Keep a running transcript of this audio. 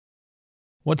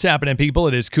What's happening, people?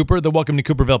 It is Cooper. The Welcome to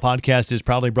Cooperville podcast is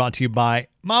proudly brought to you by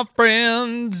my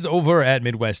friends over at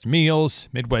Midwest Meals.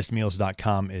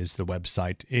 MidwestMeals.com is the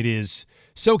website. It is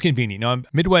so convenient. Now,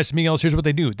 Midwest Meals, here's what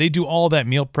they do. They do all that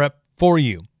meal prep for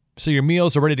you. So your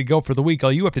meals are ready to go for the week.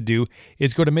 All you have to do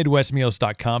is go to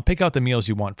MidwestMeals.com, pick out the meals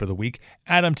you want for the week,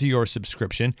 add them to your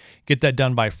subscription, get that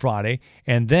done by Friday,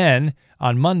 and then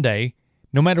on Monday,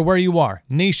 no matter where you are,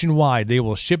 nationwide, they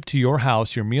will ship to your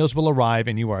house. Your meals will arrive,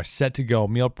 and you are set to go.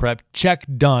 Meal prep, check,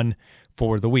 done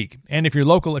for the week. And if you're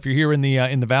local, if you're here in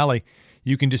the Valley,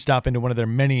 you can just stop into one of their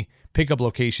many pickup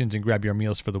locations and grab your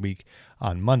meals for the week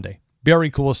on Monday. Very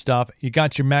cool stuff. You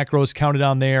got your macros counted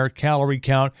on there, calorie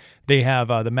count. They have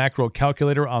the macro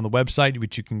calculator on the website,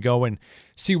 which you can go and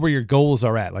see where your goals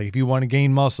are at. Like if you want to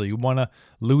gain muscle, you want to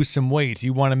lose some weight,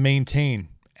 you want to maintain.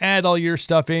 Add all your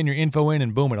stuff in, your info in,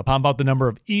 and boom, it'll pop out the number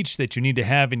of each that you need to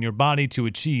have in your body to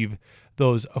achieve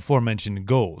those aforementioned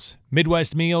goals.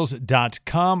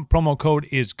 MidwestMeals.com. Promo code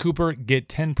is Cooper. Get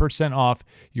 10% off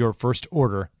your first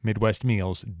order.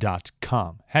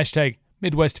 MidwestMeals.com. Hashtag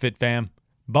MidwestFitFam.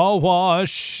 Ball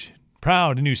Wash,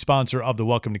 proud new sponsor of the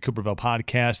Welcome to Cooperville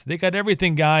podcast. They got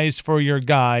everything, guys, for your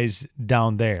guys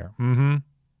down there. The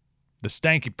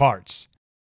stanky parts.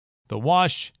 The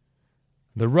wash,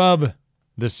 the rub,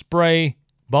 the spray.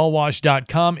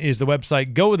 Ballwash.com is the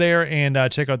website. Go there and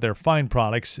check out their fine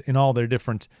products in all their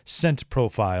different scent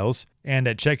profiles. And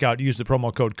at checkout, use the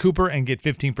promo code Cooper and get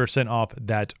 15% off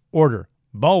that order.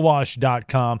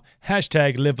 Ballwash.com.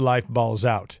 Hashtag live life balls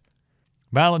out.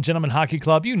 Violent Gentlemen Hockey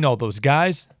Club, you know those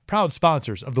guys. Proud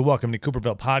sponsors of the Welcome to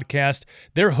Cooperville podcast.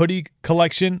 Their hoodie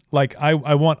collection, like I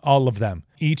want all of them.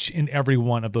 Each and every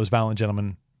one of those Violent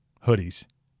Gentlemen hoodies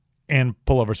and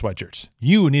pullover sweatshirts.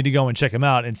 You need to go and check them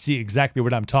out and see exactly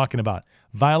what I'm talking about.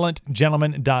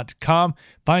 ViolentGentlemen.com.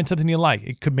 Find something you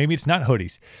like. Maybe it's not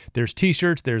hoodies. There's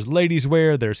t-shirts, there's ladies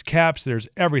wear, there's caps, there's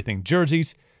everything.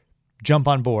 Jerseys. Jump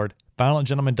on board.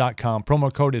 ViolentGentlemen.com.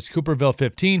 Promo code is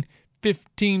Cooperville15.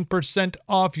 15%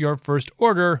 off your first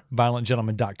order,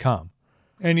 violentgentleman.com.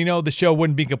 And you know, the show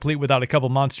wouldn't be complete without a couple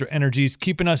Monster Energies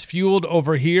keeping us fueled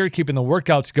over here, keeping the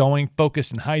workouts going,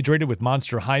 focused and hydrated with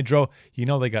Monster Hydro. You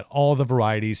know, they got all the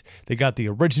varieties. They got the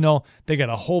original. They got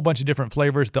a whole bunch of different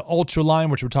flavors. The Ultra line,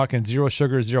 which we're talking 0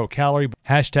 sugar, 0 calorie.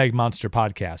 Hashtag Monster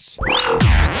Podcasts.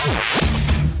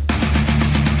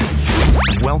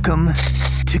 Welcome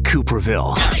to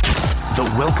Cooperville. The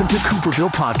Welcome to Cooperville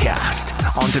podcast.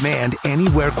 On demand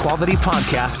anywhere quality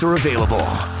podcasts are available.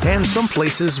 And some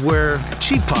places where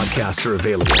cheap podcasts are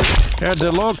available. At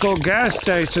the local gas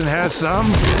station has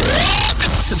some.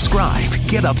 Subscribe,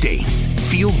 get updates,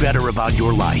 feel better about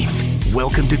your life.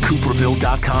 Welcome to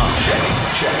Cooperville.com. Check.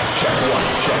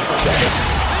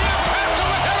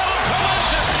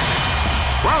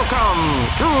 Welcome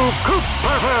to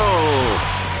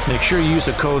Cooperville. Make sure you use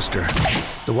a coaster.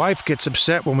 The wife gets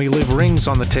upset when we leave rings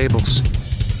on the tables.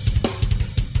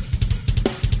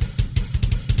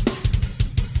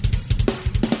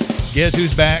 Guess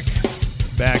who's back?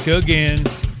 Back again.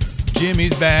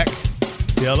 Jimmy's back.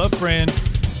 Tell a friend.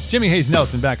 Jimmy Hayes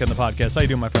Nelson back on the podcast. How you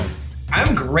doing, my friend?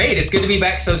 I'm great. It's good to be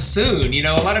back so soon. You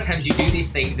know, a lot of times you do these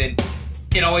things and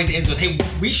it always ends with, hey,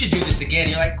 we should do this again.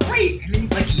 You're like, great. And then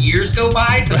like years go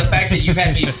by. So the fact that you've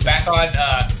had me back on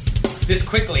this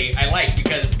quickly, I like,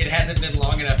 because it hasn't been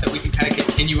long enough that we can kind of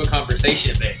continue a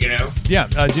conversation a bit, you know? Yeah,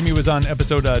 Jimmy was on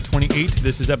episode 28.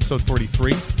 This is episode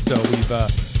 43. So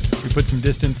we put some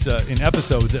distance in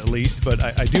episodes at least, but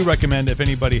I do recommend if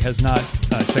anybody has not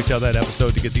checked out that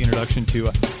episode to get the introduction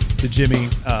to Jimmy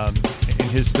and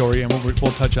his story, and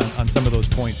we'll touch on some of those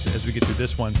points as we get through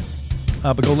this one.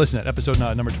 But go listen at episode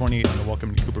number 28 on the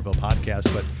Welcome to Cooperville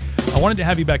podcast. But I wanted to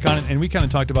have you back on, and we kind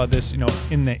of talked about this, you know,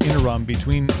 in the interim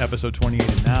between episode 28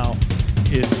 and now,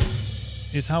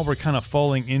 is how we're kind of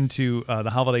falling into the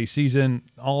holiday season,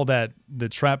 all that, the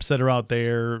traps that are out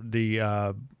there,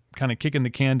 the kind of kicking the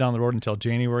can down the road until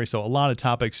January. So a lot of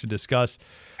topics to discuss,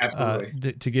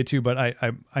 to get to. But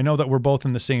I know that we're both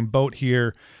in the same boat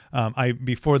here.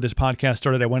 Before this podcast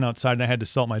started, I went outside and I had to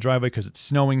salt my driveway because it's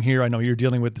snowing here. I know you're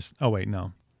dealing with this. Oh wait,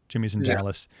 no, Jimmy's in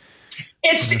Dallas.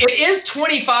 It is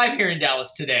 25 here in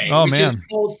Dallas today, which is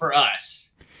cold for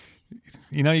us.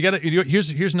 You know,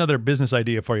 here's another business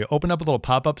idea for you. Open up a little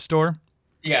pop-up store.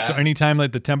 Yeah. So anytime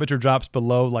like the temperature drops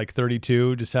below like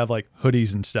 32, just have like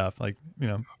hoodies and stuff, like, you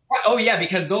know. Oh yeah,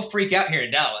 because they'll freak out here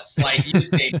in Dallas. Like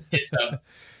it's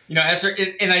you know,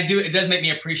 it does make me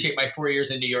appreciate my 4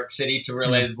 years in New York City to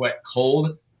realize what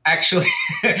cold actually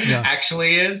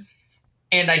is.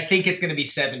 And I think it's going to be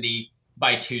 70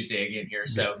 by Tuesday again here,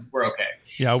 so we're okay.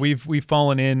 Yeah, we've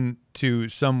fallen into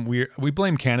some weird. We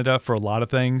blame Canada for a lot of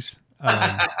things.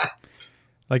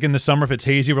 Like in the summer, if it's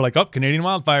hazy, we're like, oh, Canadian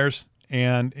wildfires.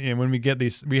 And when we get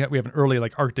these, we have an early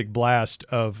like Arctic blast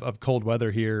of cold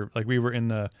weather here. Like we were in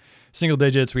the single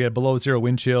digits. We had below zero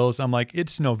wind chills. I'm like,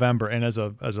 it's November. And as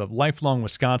a lifelong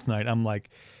Wisconsinite, I'm like,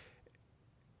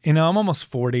 I'm almost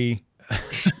 40.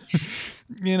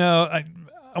 I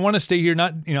want to stay here.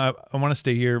 I want to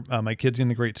stay here. My kid's in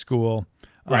a great school.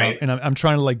 Right. And I'm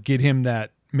trying to like get him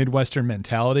that Midwestern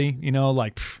mentality,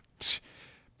 like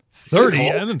 30,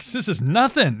 and this is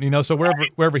nothing, so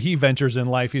wherever he ventures in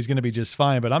life, he's going to be just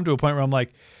fine. But I'm to a point where I'm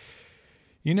like,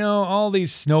 all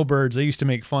these snowbirds they used to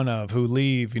make fun of who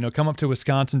leave, come up to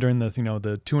Wisconsin during the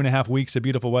 2.5 weeks of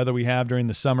beautiful weather we have during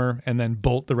the summer and then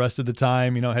bolt the rest of the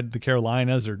time, head to the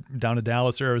Carolinas or down to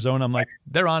Dallas or Arizona. I'm like,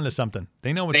 they're on to something.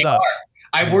 They know what's up.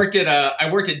 I worked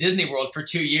at Disney World for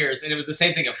 2 years, and it was the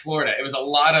same thing in Florida. It was a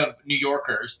lot of New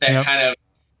Yorkers that kind of,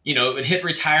 would hit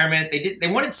retirement. They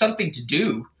wanted something to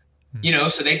do.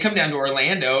 So they'd come down to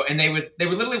Orlando and they would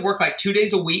literally work like 2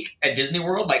 days a week at Disney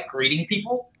World, like greeting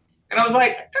people. And I was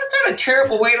like, that's not a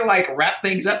terrible way to like wrap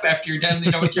things up after you're done,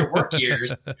 with your work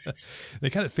years. They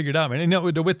kind of figured out, man. And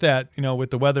with that,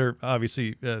 with the weather,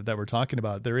 obviously that we're talking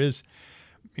about, there is,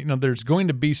 there's going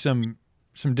to be some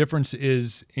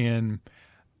differences in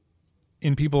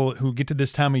people who get to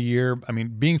this time of year. I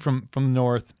mean, being from the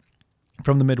North,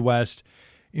 from the Midwest,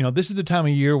 this is the time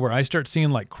of year where I start seeing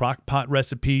like crock pot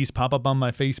recipes pop up on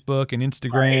my Facebook and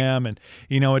Instagram. Right.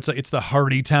 And, it's the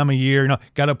hardy time of year,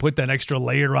 got to put that extra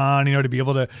layer on, to be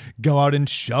able to go out and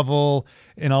shovel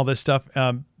and all this stuff.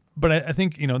 But I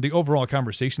think, the overall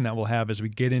conversation that we'll have as we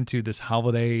get into this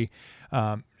holiday,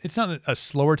 it's not a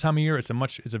slower time of year. It's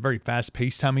a very fast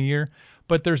paced time of year,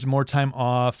 but there's more time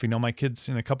off. My kid's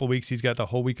in a couple of weeks, he's got the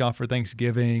whole week off for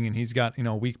Thanksgiving and he's got,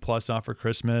 a week plus off for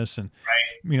Christmas. And,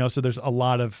 so there's a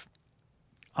lot of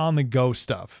on the go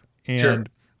stuff. And sure.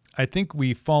 I think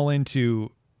we fall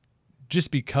into, just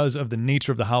because of the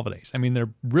nature of the holidays. I mean, they're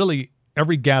really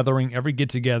every gathering, every get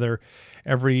together,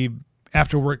 every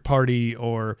after work party,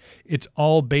 or it's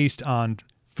all based on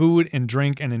food and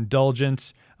drink and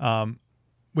indulgence,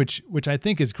 which I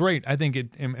think is great. I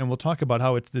think and we'll talk about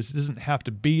how this doesn't have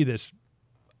to be this,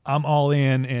 I'm all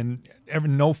in and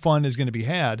no fun is going to be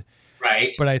had.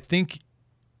 Right. But I think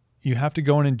you have to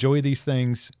go and enjoy these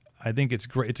things. I think it's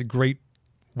great. It's a great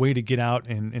way to get out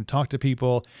and talk to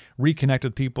people, reconnect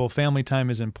with people. Family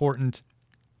time is important,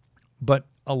 but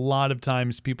a lot of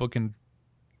times people can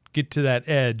get to that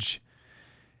edge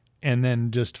and then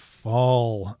just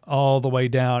fall all the way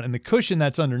down. And the cushion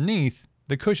that's underneath,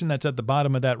 the cushion that's at the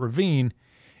bottom of that ravine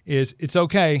is it's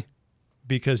okay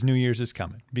because New Year's is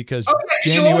coming. Because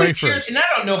January 1st. And I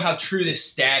don't know how true this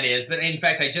stat is, but in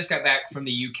fact, I just got back from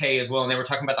the UK as well, and they were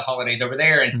talking about the holidays over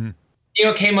there. And,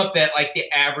 it came up that like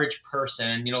the average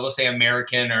person, let's say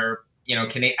American or,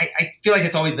 Canadian, I feel like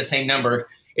it's always the same number,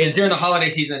 is during the holiday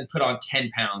season put on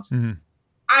 10 pounds. Mm-hmm.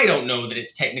 I don't know that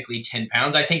it's technically 10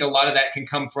 pounds. I think a lot of that can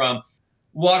come from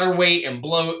water weight and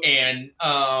bloat, and a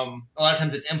lot of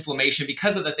times it's inflammation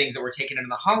because of the things that we're taking in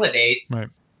the holidays. Right.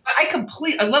 But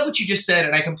I love what you just said,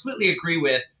 and I completely agree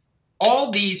with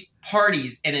all these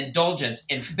parties and indulgence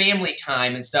and family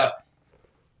time and stuff.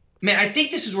 Man, I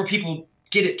think this is where people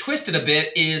get it twisted a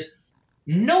bit, is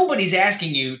nobody's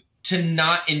asking you to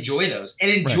not enjoy those and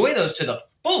enjoy those to the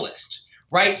fullest,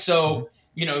 right? So,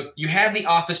 you have the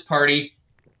office party,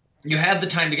 you have the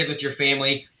time to get with your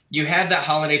family, you have that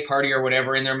holiday party or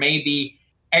whatever, and there may be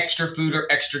extra food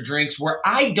or extra drinks. Where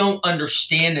I don't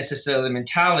understand necessarily the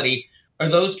mentality are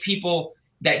those people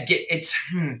that get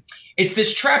it's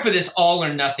this trap of this all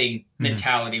or nothing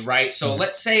mentality, right? So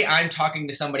let's say I'm talking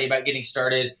to somebody about getting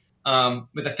started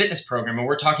with a fitness program, and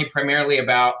we're talking primarily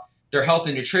about their health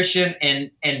and nutrition,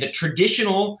 and the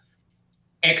traditional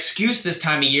excuse this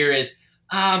time of year is,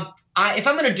 if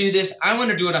I'm going to do this, I want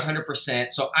to do it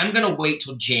 100%. So I'm going to wait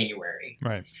till January.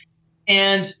 Right.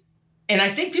 And I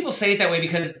think people say it that way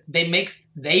because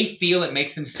they feel it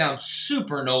makes them sound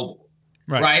super noble.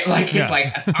 Right. Like it's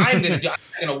like, I'm going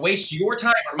to waste your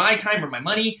time or my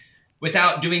money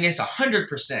without doing this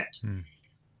 100%.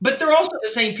 But they're also the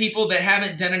same people that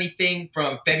haven't done anything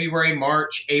from February,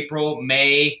 March, April,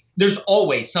 May. There's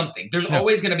always something. There's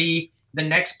always going to be the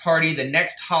next party, the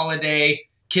next holiday.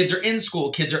 Kids are in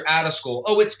school. Kids are out of school.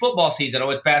 Oh, it's football season.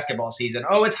 Oh, it's basketball season.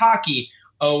 Oh, it's hockey.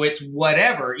 Oh, it's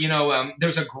whatever.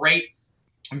 There's a great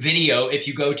video if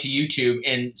you go to YouTube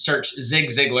and search Zig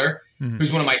Ziglar,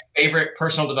 who's one of my favorite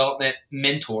personal development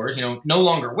mentors, no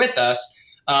longer with us.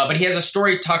 But he has a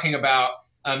story talking about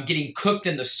getting cooked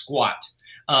in the squat.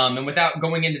 And without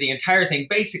going into the entire thing,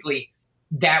 basically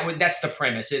that's the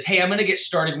premise is, hey, I'm going to get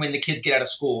started when the kids get out of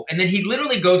school. And then he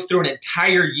literally goes through an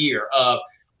entire year of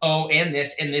oh, and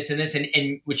this and this and this.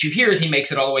 And what you hear is he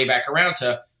makes it all the way back around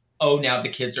to, oh, now the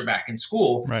kids are back in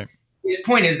school. Right. His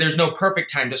point is there's no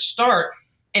perfect time to start.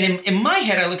 And in my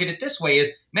head, I look at it this way is,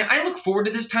 man, I look forward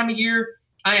to this time of year.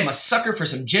 I am a sucker for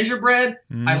some gingerbread.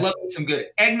 I love some good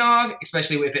eggnog,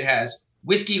 especially if it has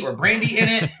whiskey or brandy in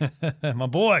it. My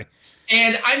boy.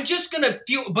 And I'm just going to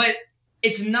feel, but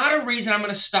it's not a reason I'm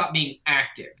going to stop being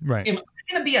active. Right. Am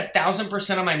I going to be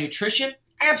 1,000% on my nutrition?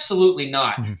 Absolutely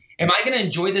not. Mm-hmm. Am I going to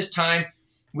enjoy this time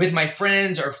with my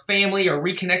friends or family or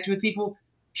reconnect with people?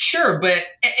 Sure. But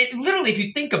literally, if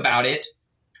you think about it,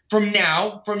 from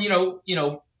now, from,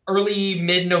 early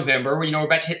mid-November, where, we're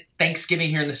about to hit Thanksgiving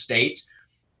here in the States.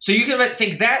 So you can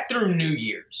think that through New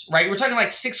Year's, right? We're talking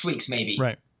like 6 weeks, maybe.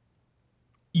 Right.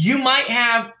 You might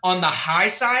have on the high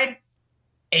side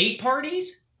 8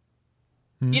 parties.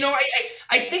 Mm-hmm.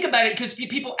 I think about it because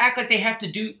people act like they have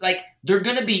to do, like they're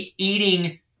going to be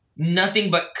eating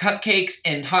nothing but cupcakes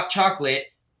and hot chocolate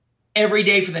every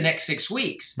day for the next 6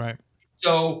 weeks. Right.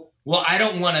 So, well, I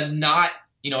don't want to not,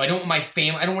 I don't want my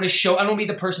family, I don't want to be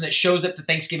the person that shows up to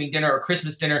Thanksgiving dinner or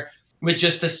Christmas dinner with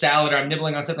just the salad, or I'm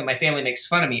nibbling on something my family makes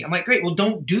fun of me. I'm like, great, well,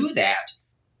 don't do that.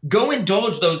 Go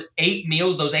indulge those 8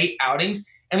 meals, those 8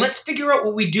 outings, and let's figure out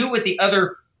what we do with the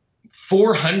other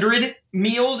 400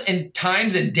 meals and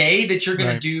times a day that you're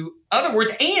going to do otherwise,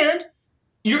 and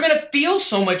you're going to feel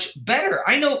so much better.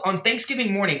 I know on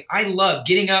Thanksgiving morning, I love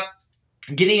getting up,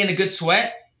 getting in a good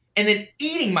sweat, and then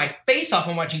eating my face off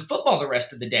and watching football the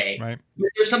rest of the day. Right.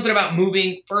 There's something about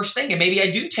moving first thing, and maybe I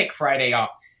do take Friday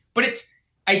off. But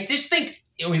I just think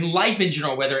in life in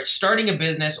general, whether it's starting a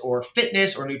business or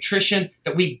fitness or nutrition,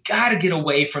 that we got to get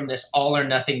away from this all or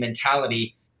nothing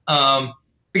mentality.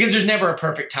 Because there's never a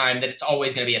perfect time that it's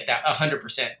always going to be at that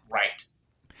 100% right.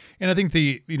 And I think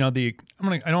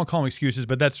I don't call them excuses,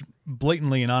 but that's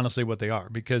blatantly and honestly what they are,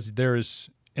 because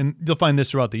and you'll find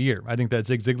this throughout the year. I think that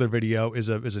Zig Ziglar video is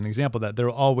an example of that. There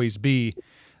will always be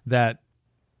that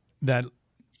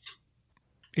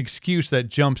excuse that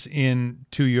jumps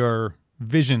into your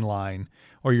vision line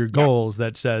or your goals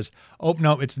that says, oh,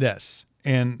 no, it's this.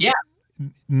 And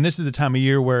this is the time of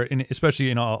year where,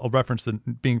 especially, I'll reference the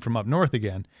being from up north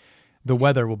again, the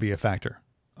weather will be a factor.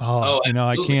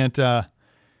 I can't do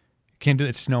it.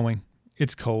 It's snowing.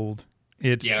 It's cold.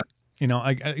 It's,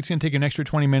 it's going to take an extra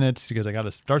 20 minutes because I got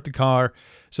to start the car.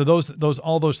 So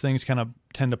all those things kind of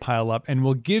tend to pile up and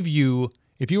will give you,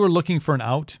 if you were looking for an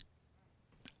outs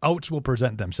will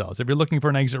present themselves. If you're looking for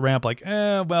an exit ramp, like,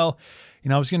 I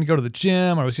was going to go to the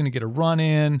gym, or I was going to get a run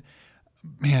in,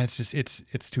 man, it's just,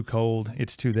 it's too cold.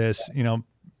 It's too this,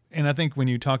 and I think when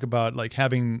you talk about like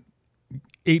having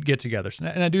 8 get-togethers,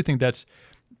 and I do think that's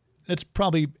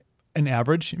probably an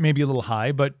average, maybe a little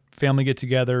high, but family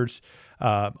get-togethers,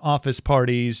 office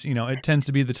parties, it tends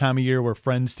to be the time of year where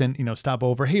friends tend, stop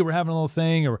over. Hey, we're having a little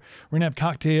thing, or we're gonna have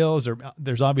cocktails, or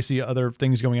there's obviously other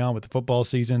things going on with the football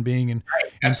season being in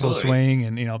full swing,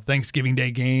 and Thanksgiving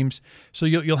Day games. So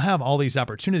you'll have all these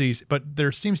opportunities, but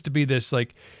there seems to be this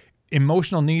like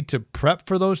emotional need to prep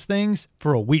for those things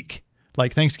for a week.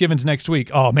 Like Thanksgiving's next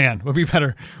week. Oh man, we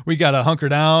got to hunker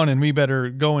down, and we better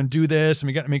go and do this, and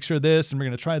we got to make sure this, and we're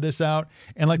going to try this out.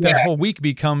 And like that whole week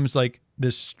becomes like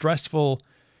this stressful,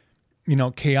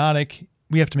 chaotic.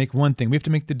 We have to make one thing. We have to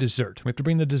make the dessert. We have to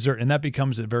bring the dessert. And that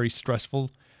becomes a very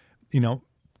stressful,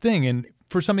 thing. And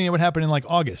for something that would happen in like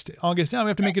August, we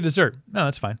have to make a dessert. No,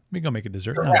 that's fine. We can go make a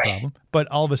dessert. Not a problem. But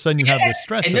all of a sudden you have this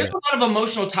stress. And there's a lot of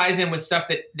emotional ties in with stuff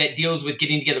that deals with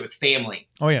getting together with family.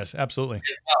 Oh yes, absolutely.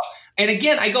 As well. And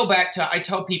again, I go back to, I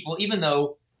tell people, even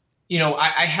though,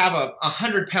 I have a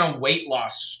 100-pound weight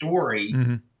loss story,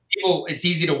 people, it's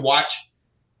easy to watch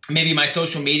maybe my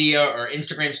social media or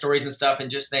Instagram stories and stuff and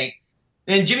just think,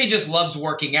 and Jimmy just loves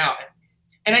working out.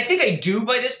 And I think I do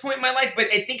by this point in my life, but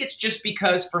I think it's just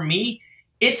because for me,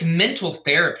 it's mental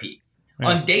therapy.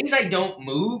 Right. On days I don't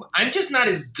move, I'm just not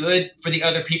as good for the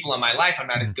other people in my life. I'm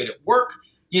not as good at work.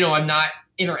 I'm not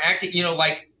interacting,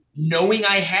 like knowing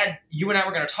you and I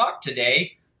were going to talk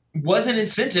today was an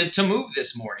incentive to move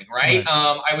this morning. Right.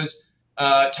 I was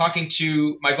talking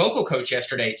to my vocal coach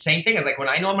yesterday. Same thing. I was like, when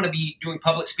I know I'm going to be doing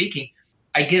public speaking,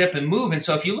 I get up and move. And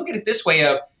so if you look at it this way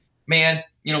of, man,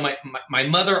 my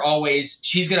mother always,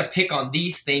 she's going to pick on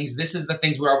these things. This is the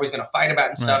things we're always going to fight about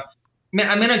and stuff. Man,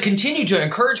 I'm going to continue to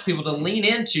encourage people to lean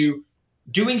into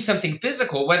doing something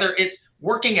physical, whether it's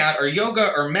working out or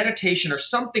yoga or meditation or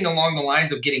something along the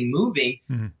lines of getting moving,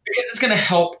 because it's going to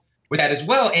help with that as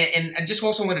well. And I just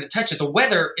also wanted to touch it. The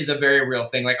weather is a very real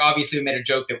thing. Like obviously we made a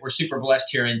joke that we're super blessed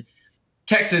here in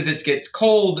Texas. It gets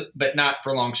cold, but not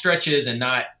for long stretches and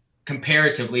not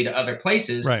comparatively to other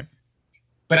places. Right.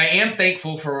 But I am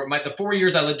thankful for the 4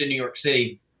 years I lived in New York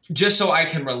City. just so I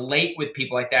can relate with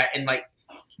people like that. And like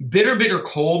bitter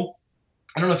cold,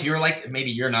 I don't know if you're like,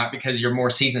 maybe you're not because you're more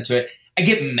seasoned to it. I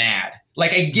get mad.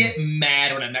 Like I get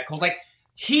mad when I'm that cold. Like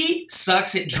heat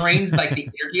sucks. It drains like the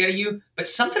energy out of you, but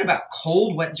something about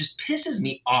cold wet just pisses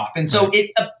me off. And so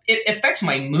it affects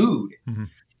my mood. Mm-hmm.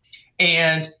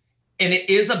 And it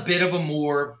is a bit of a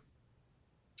more,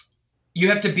 you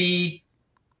have to be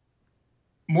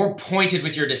more pointed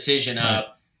with your decision of,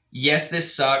 yes,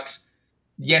 this sucks.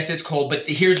 Yes, it's cold, but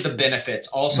here's the benefits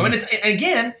also. Mm-hmm. And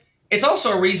again, it's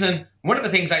also a reason, one of the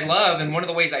things I love and one of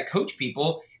the ways I coach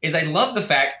people is I love the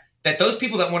fact that those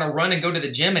people that want to run and go to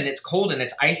the gym and it's cold and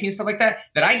it's icy and stuff like that,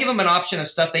 that I give them an option of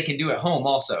stuff they can do at home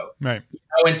also. Right. You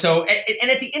know? And so,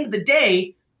 and at the end of the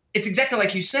day, it's exactly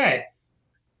like you said,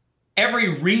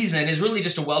 every reason is really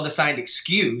just a well-designed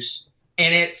excuse.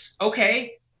 And it's,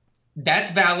 okay, that's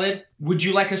valid. Would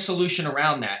you like a solution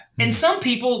around that? Mm-hmm. And some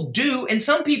people do, and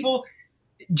some people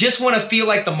just want to feel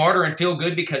like the martyr and feel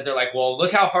good because they're like, well,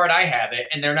 look how hard I have it.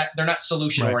 And they're not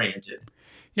solution oriented. Right.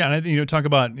 Yeah. And talk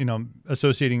about,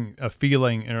 associating a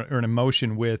feeling or an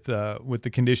emotion with the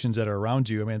conditions that are around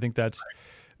you. I mean, I think that's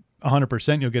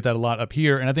 100%. You'll get that a lot up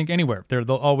here. And I think anywhere there'll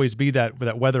always be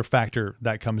that weather factor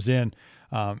that comes in.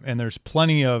 And there's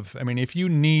plenty of, if you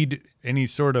need any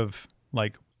sort of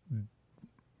like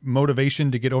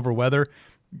motivation to get over weather,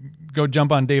 go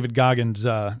jump on David Goggins'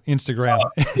 Instagram.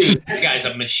 Oh, dude, that guy's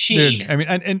a machine. Dude,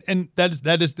 and that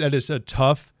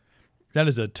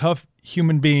is a tough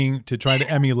human being to try to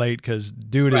emulate because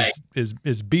dude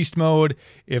is beast mode.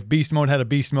 If beast mode had a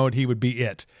beast mode, he would be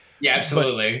it. Yeah,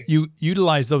 absolutely. But you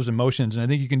utilize those emotions, and I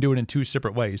think you can do it in two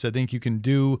separate ways. I think you can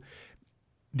do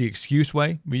the excuse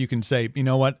way, where you can say, you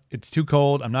know what, it's too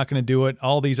cold, I'm not going to do it.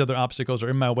 All these other obstacles are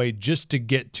in my way just to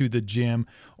get to the gym.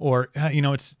 Or,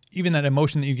 it's even that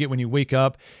emotion that you get when you wake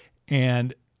up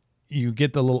and you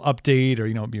get the little update or,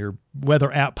 your weather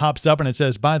app pops up and it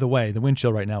says, by the way, the wind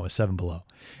chill right now is 7 below.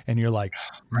 And you're like,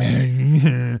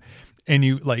 and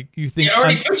you think it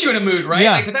already puts you in a mood, right?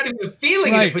 Yeah, like without even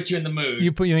feeling it puts you in the mood.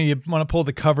 You want to pull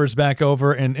the covers back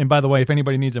over. And by the way, if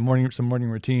anybody needs some morning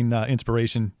routine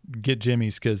inspiration, get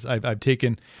Jimmy's, because I've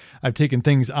taken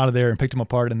things out of there and picked them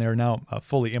apart, and they're now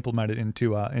fully implemented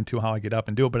into how I get up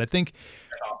and do it. But I think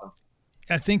that's awesome.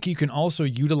 I think you can also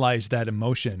utilize that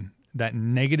emotion, that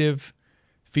negative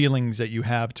feelings that you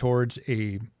have towards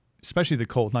especially the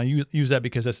cold. Now you use that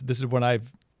because this is what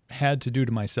I've had to do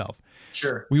to myself.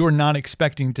 Sure. We were not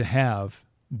expecting to have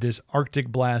this Arctic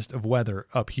blast of weather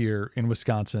up here in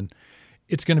Wisconsin.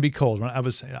 It's going to be cold.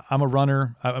 I'm a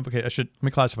runner. Let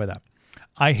me classify that.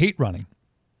 I hate running,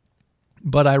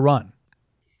 but I run.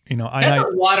 That's a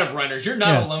lot of runners. You're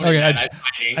not alone in that.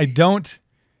 I don't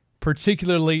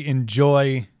particularly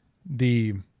enjoy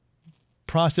the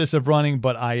process of running,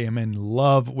 but I am in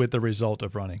love with the result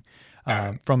of running.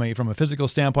 From a physical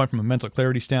standpoint, from a mental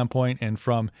clarity standpoint, and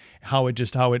from how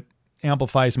it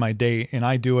amplifies my day, and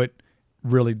I do it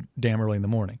really damn early in the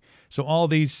morning. So all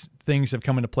these things have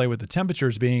come into play with the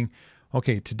temperatures being,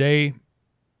 okay, today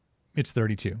it's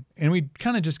 32. And we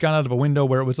kind of just got out of a window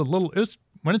where it was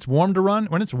when it's warm to run,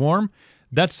 when it's warm,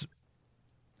 that's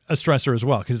a stressor as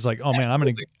well. Because it's like, oh man,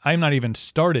 I'm not even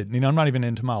started, I'm not even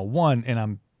into mile 1 and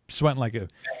I'm sweating like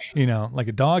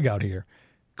a dog out here.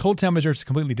 Cold temperatures is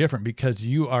completely different because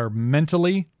you are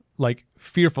mentally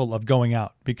fearful of going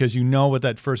out because what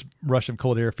that first rush of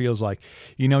cold air feels like.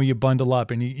 You bundle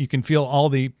up and you can feel all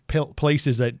the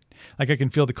places that, I can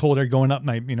feel the cold air going up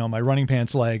my, my running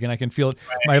pants leg, and I can feel it.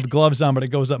 I have gloves on, but it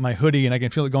goes up my hoodie, and I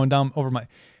can feel it going down over my.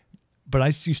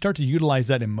 But you start to utilize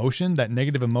that emotion, that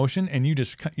negative emotion, and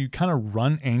you kind of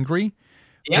run angry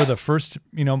for the first,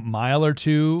 mile or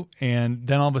two, and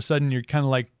then all of a sudden you're kind of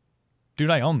like,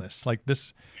 dude, I own this.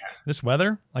 This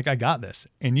weather, I got this.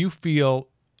 And you feel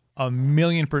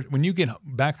 1,000,000% when you get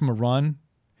back from a run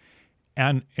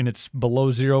and it's below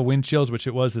zero wind chills, which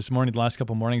it was this morning, the last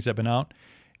couple of mornings I've been out,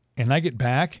 and I get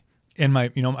back and I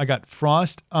got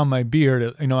frost on my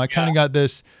beard. I kind of got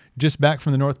this just back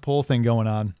from the North Pole thing going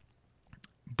on,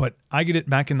 but I get it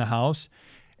back in the house,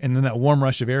 and then that warm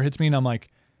rush of air hits me, and I'm like,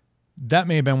 that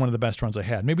may have been one of the best runs I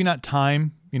had. Maybe not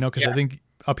time, because I think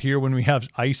up here when we have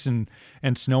ice and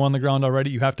snow on the ground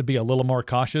already, you have to be a little more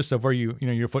cautious of where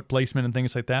your foot placement and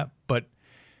things like that. But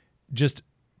just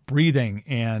breathing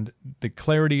and the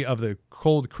clarity of the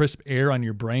cold, crisp air on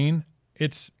your brain,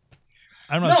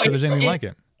 I'm not sure there's anything like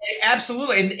it.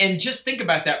 Absolutely. And just think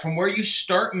about that from where you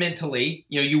start mentally,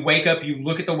 you wake up, you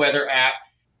look at the weather app,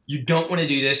 you don't want to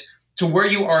do this, to where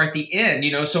you are at the end,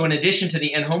 so in addition to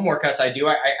the in-home workouts I do,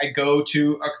 I go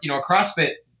to a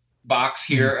CrossFit box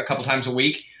here a couple times a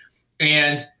week,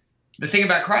 and the thing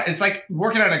about it's like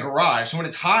working on a garage. So when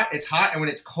it's hot, and when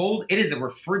it's cold, it is a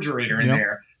refrigerator in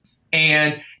there.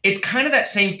 And it's kind of that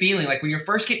same feeling, like when you're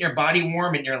first getting your body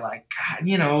warm and you're like, God,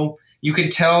 you can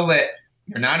tell that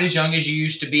you're not as young as you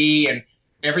used to be, and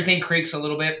everything creaks a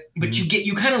little bit, but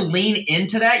you kind of lean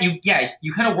into that.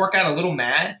 You kind of work out a little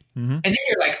mad, and then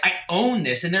you're like, I own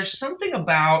this. And there's something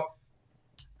about,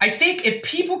 I think if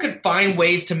people could find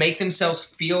ways to make themselves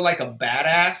feel like a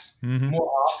badass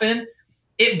more often,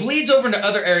 it bleeds over into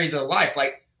other areas of life,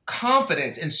 like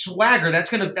confidence and swagger.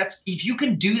 That's if you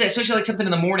can do that, especially like something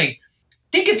in the morning.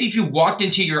 Think if you walked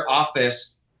into your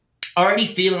office already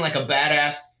feeling like a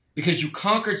badass because you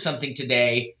conquered something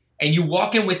today, and you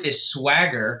walk in with this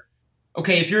swagger.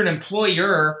 Okay, if you're an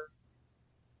employer,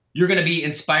 you're going to be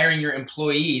inspiring your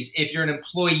employees. If you're an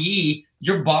employee,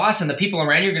 your boss and the people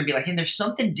around you are going to be like, hey, there's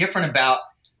something different about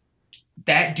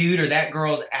that dude or that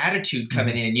girl's attitude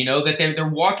coming in, that they're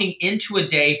walking into a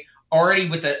day already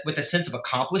with a sense of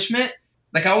accomplishment.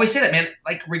 Like I always say that, man,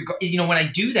 like, when I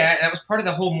do that, and that was part of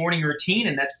the whole morning routine,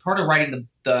 and that's part of writing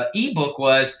the ebook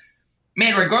was,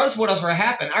 man, regardless of what else ever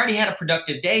happened, I already had a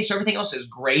productive day, so everything else is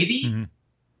gravy.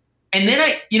 And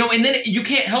then and then you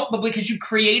can't help but, because you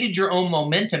created your own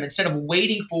momentum instead of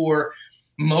waiting for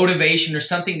motivation or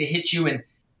something to hit you, and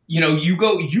you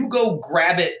go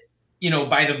grab it,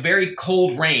 by the very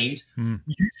cold rains.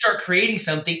 You start creating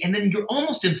something, and then you're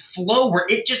almost in flow where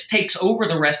it just takes over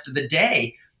the rest of the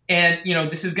day. And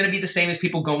this is going to be the same as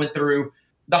people going through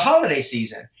the holiday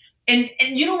season. And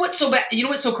you know what's so bad? You know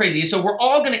what's so crazy? So we're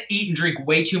all going to eat and drink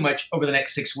way too much over the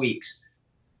next 6 weeks.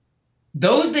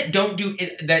 Those that don't do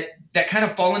it, that kind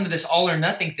of fall into this all or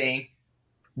nothing thing,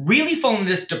 really fall into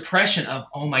this depression of,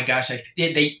 oh my gosh,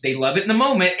 they love it in the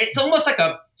moment. It's almost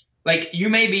like you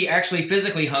may be actually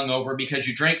physically hungover because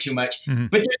you drank too much,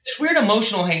 but there's this weird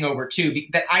emotional hangover too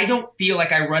that I don't feel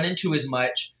like I run into as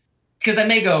much, because I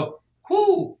may go,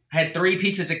 whoo, I had 3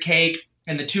 pieces of cake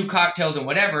and the 2 cocktails and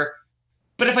whatever.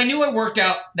 But if I knew I worked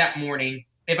out that morning,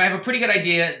 if I have a pretty good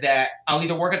idea that I'll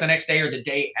either work out the next day or the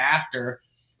day after,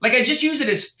 like I just use it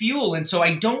as fuel. And so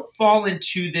I don't fall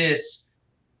into this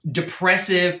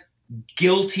depressive,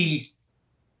 guilty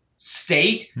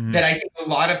state that I think a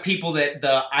lot of people that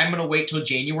I'm going to wait till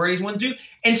January is one do.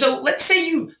 And so let's say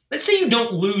you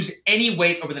don't lose any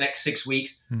weight over the next 6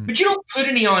 weeks, but you don't put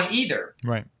any on either.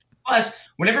 Right. Plus,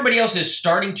 when everybody else is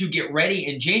starting to get ready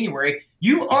in January,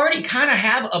 you already kind of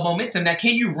have a momentum. Now,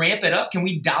 can you ramp it up? Can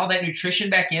we dial that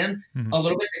nutrition back in a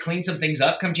little bit to clean some things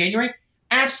up come January?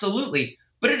 Absolutely.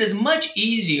 But it is much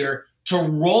easier to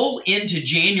roll into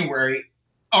January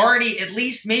already, at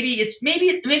least maybe it's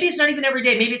not even every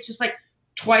day. Maybe it's just like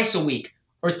twice a week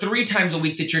or 3 times a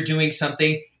week that you're doing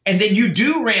something. And then you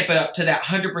do ramp it up to that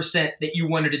 100% that you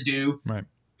wanted to do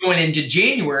going into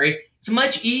January. It's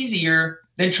much easier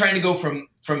than trying to go from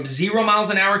 0 miles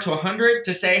an hour to 100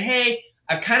 to say, hey,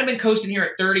 I've kind of been coasting here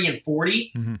at 30 and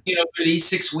 40, through these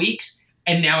 6 weeks,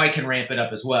 and now I can ramp it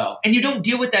up as well. And you don't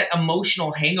deal with that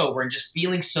emotional hangover and just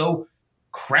feeling so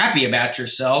crappy about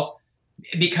yourself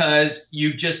because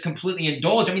you've just completely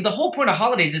indulged. I mean, the whole point of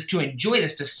holidays is to enjoy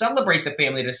this, to celebrate the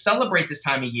family, to celebrate this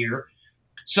time of year.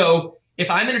 So if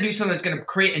I'm going to do something that's going to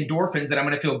create endorphins that I'm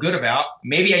going to feel good about,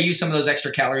 maybe I use some of those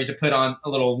extra calories to put on a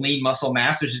little lean muscle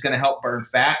mass, which is going to help burn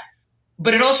fat.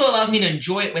 But it also allows me to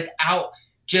enjoy it without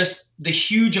just the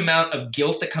huge amount of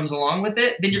guilt that comes along with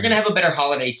it. Then you're going to have a better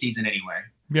holiday season anyway.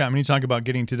 Yeah, I mean, you talk about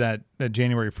getting to that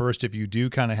January 1st, if you do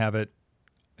kind of have it,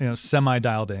 semi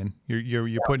dialed in, you're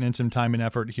putting in some time and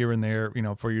effort here and there,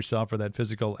 for yourself, for that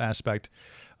physical aspect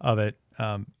of it.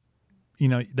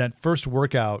 That first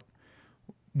workout,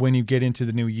 when you get into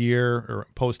the new year or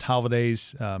post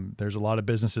holidays, there's a lot of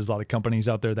businesses, a lot of companies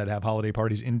out there that have holiday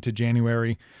parties into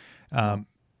January.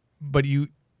 But you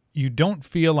don't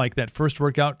feel like that first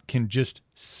workout can just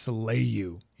slay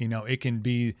you. It can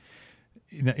be,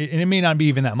 and it may not be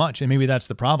even that much. And maybe that's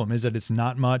the problem, is that it's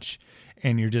not much,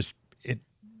 and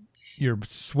you're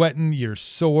sweating, you're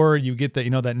sore, you get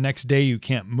that, that next day you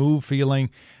can't move feeling.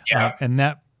 And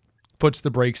that puts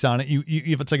the brakes on it.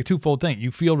 If it's like a twofold thing,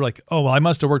 you feel like, oh, well, I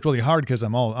must have worked really hard because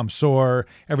I'm sore,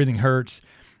 everything hurts.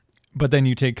 But then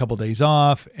you take a couple of days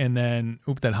off, and then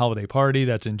that holiday party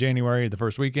that's in January, the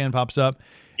first weekend pops up.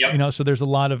 So there's a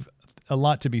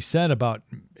lot to be said about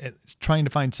trying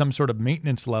to find some sort of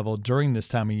maintenance level during this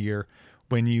time of year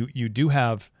when you do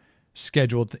have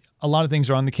scheduled. A lot of things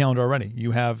are on the calendar already.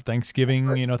 You have Thanksgiving,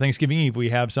 Thanksgiving Eve, we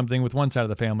have something with one side of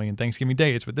the family, and Thanksgiving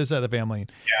Day it's with this side of the family.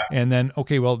 And then,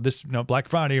 okay, well, this, Black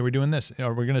Friday, we're doing this,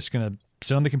 or we're just going to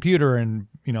sit on the computer and,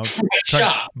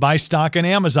 buy stock on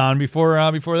Amazon before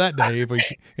that day,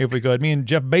 if we could. Me and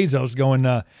Jeff Bezos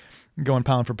going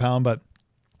pound for pound. But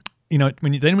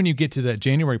when you get to that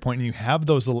January point and you have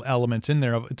those little elements in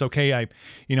there of it's okay. At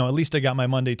least I got my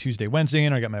Monday, Tuesday, Wednesday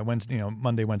in, or I got my Wednesday,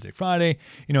 Monday, Wednesday, Friday.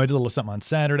 I did a little something on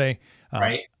Saturday.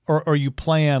 Right. Or you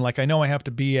plan, like, I know I have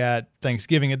to be at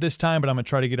Thanksgiving at this time, but I'm going to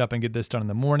try to get up and get this done in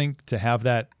the morning to have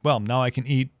that. Well, now I can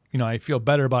eat, I feel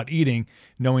better about eating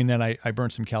knowing that I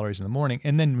burned some calories in the morning.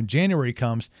 And then when January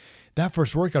comes, that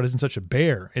first workout isn't such a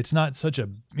bear. It's not such a,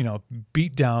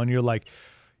 beat down. You're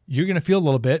going to feel a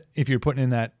little bit if you're putting in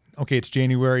that, okay, it's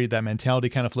January, that mentality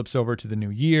kind of flips over to the new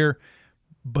year,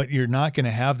 but you're not going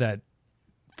to have that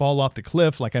fall off the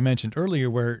cliff, like I mentioned earlier,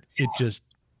 where it just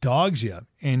dogs you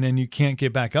and then you can't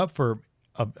get back up for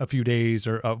a few days,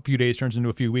 or a few days turns into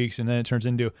a few weeks, and then it turns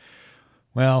into,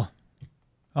 the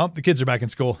kids are back in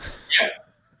school. Yeah.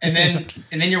 And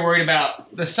then you're worried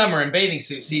about the summer and bathing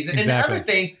suit season. Exactly. And the other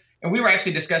thing, and we were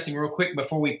actually discussing real quick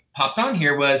before we popped on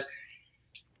here, was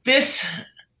this.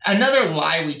 Another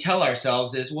lie we tell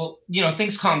ourselves is,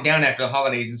 things calm down after the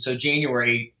holidays, and so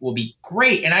January will be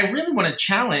great. And I really want to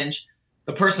challenge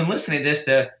the person listening to this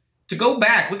to go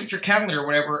back, look at your calendar or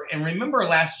whatever, and remember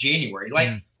last January.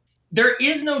 There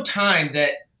is no time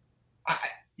that,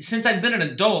 since I've been an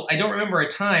adult, I don't remember a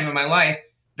time in my life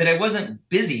that I wasn't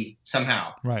busy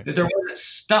somehow, right? That there wasn't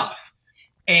stuff.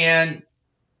 And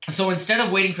so instead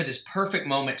of waiting for this perfect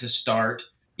moment to start,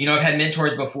 I've had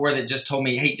mentors before that just told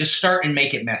me, hey, just start and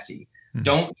make it messy. Mm-hmm.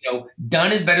 Don't,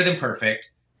 done is better than perfect.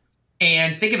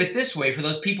 And think of it this way, for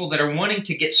those people that are wanting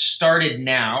to get started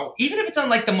now, even if it's on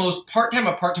like the most part-time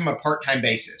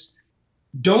basis,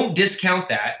 don't discount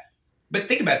that. But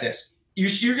think about this.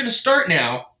 You're going to start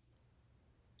now,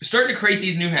 starting to create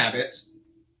these new habits.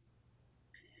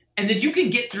 And then you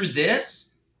can get through this.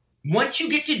 Once you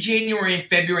get to January and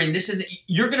February, and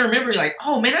you're going to remember, like,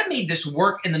 oh man, I made this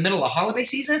work in the middle of holiday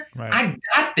season. Right. I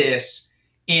got this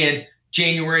in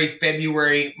January,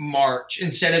 February, March,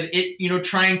 instead of it,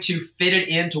 trying to fit it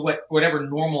into whatever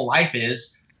normal life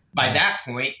is by that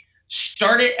point.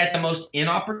 Start it at the most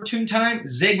inopportune time.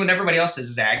 Zig when everybody else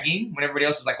is zagging, when everybody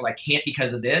else is like, well, I can't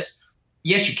because of this.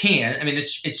 Yes, you can. I mean,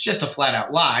 it's just a flat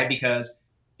out lie, because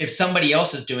if somebody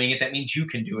else is doing it, that means you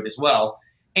can do it as well.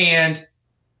 And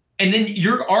then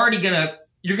you're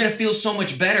gonna feel so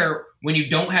much better when you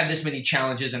don't have this many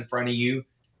challenges in front of you.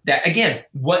 That, again,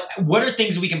 what are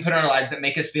things we can put in our lives that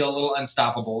make us feel a little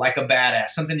unstoppable, like a badass,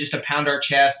 something just to pound our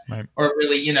chest, right, or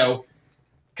really,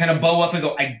 kind of bow up and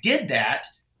go, I did that.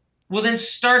 Well, then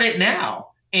start it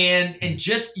now.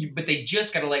 But they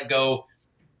just got to let go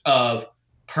of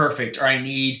perfect, or I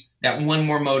need that one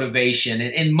more motivation.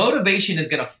 And motivation is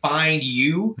going to find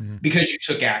you because you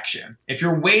took action. If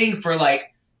you're waiting for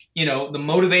the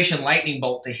motivation lightning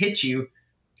bolt to hit you,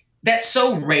 that's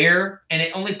so rare, and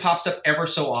it only pops up ever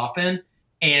so often,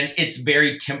 and it's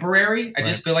very temporary. I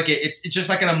just feel like it's just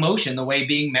like an emotion, the way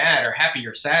being mad or happy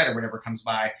or sad or whatever comes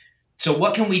by. So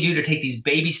what can we do to take these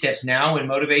baby steps now when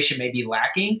motivation may be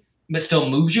lacking, but still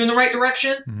moves you in the right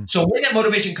direction? Mm-hmm. So when that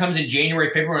motivation comes in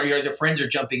January, February, your other friends are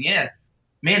jumping in,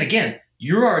 man, again,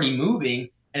 you're already moving,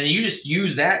 and then you just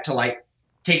use that to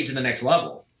take it to the next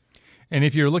level. And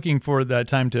if you're looking for that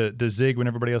time to zig when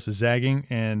everybody else is zagging,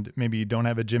 and maybe you don't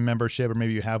have a gym membership, or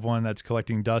maybe you have one that's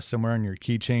collecting dust somewhere on your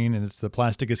keychain and the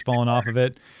plastic is falling off of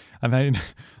it. I mean,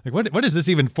 what is this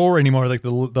even for anymore? Like the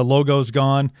logo's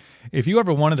gone. If you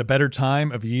ever wanted a better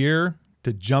time of year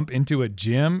to jump into a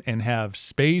gym and have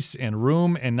space and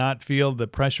room and not feel the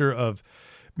pressure of,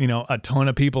 a ton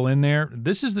of people in there,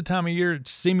 this is the time of year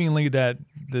seemingly that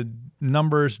the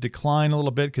numbers decline a little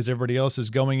bit because everybody else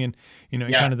is going in,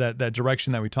 kind of that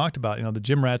direction that we talked about. The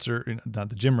gym rats are not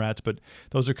the gym rats, but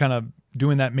those are kind of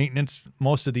doing that maintenance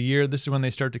most of the year. This is when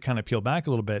they start to kind of peel back a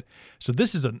little bit. So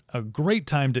this is a great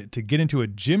time to get into a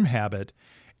gym habit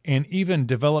and even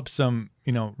develop some,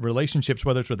 relationships,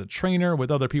 whether it's with a trainer, with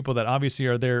other people that obviously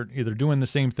are there either doing the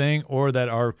same thing or that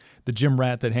are the gym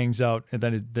rat that hangs out and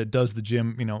that does the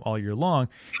gym, all year long.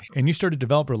 And you start to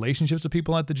develop relationships with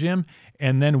people at the gym.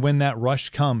 And then when that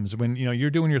rush comes, when, you're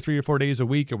doing your 3 or 4 days a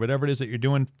week or whatever it is that you're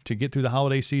doing to get through the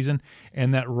holiday season,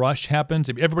 and that rush happens,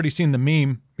 if everybody's seen the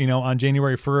meme, on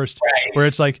January 1st, right, where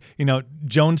it's like,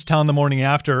 Jonestown the morning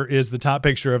after is the top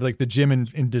picture of like the gym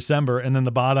in December. And then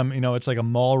the bottom, it's like a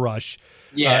mall rush.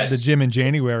 Yes. The gym in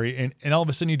January, and all of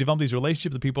a sudden you develop these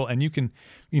relationships with people, and you can,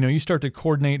 you start to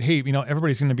coordinate. Hey,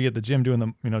 everybody's going to be at the gym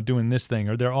doing this thing,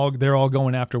 or they're all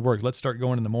going after work. Let's start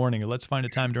going in the morning, or let's find a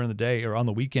time during the day or on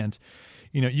the weekends.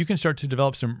 You can start to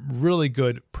develop some really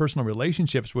good personal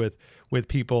relationships with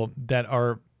people that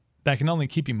can not only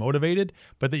keep you motivated,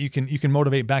 but that you can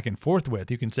motivate back and forth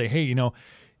with. You can say, hey,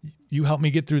 you helped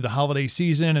me get through the holiday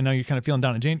season, and now you're kind of feeling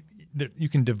down in January. you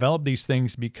can develop these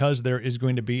things because there is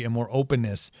going to be a more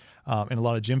openness in a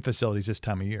lot of gym facilities this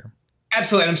time of year.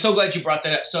 Absolutely. And I'm so glad you brought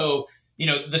that up. So,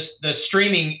 the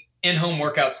streaming in-home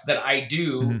workouts that I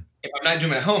do, if I'm not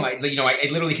doing them at home, I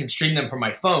literally can stream them from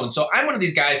my phone. So I'm one of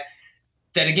these guys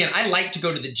that, again, I like to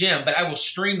go to the gym, but I will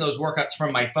stream those workouts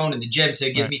from my phone in the gym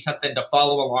to give me something to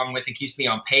follow along with and keeps me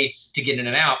on pace to get in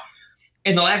and out.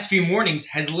 And the last few mornings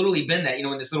has literally been that,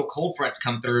 when this little cold front's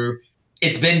come through,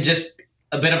 it's been just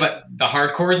a bit of the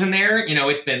hardcores in there.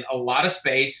 It's been a lot of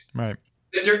space. Right.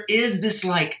 But there is this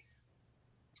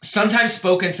sometimes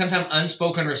spoken, sometimes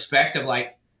unspoken respect of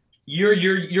you're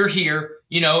here,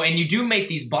 and you do make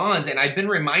these bonds. And I've been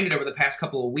reminded over the past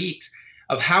couple of weeks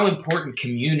of how important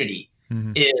community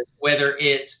is, whether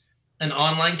it's an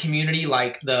online community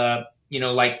like the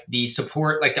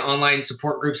support, like the online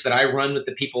support groups that I run with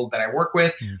the people that I work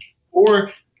with,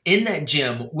 or in that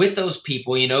gym with those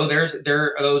people.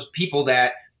 There are those people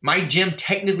that my gym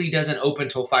technically doesn't open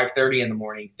till 5:30 in the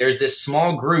morning. There's this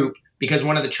small group because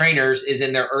one of the trainers is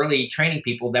in their early training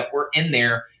people that were in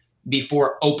there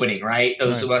before opening, right?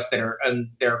 Those of us that are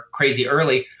they're crazy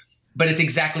early, but it's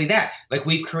exactly that.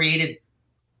 We've created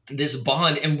this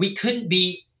bond, and we couldn't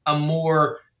be a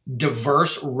more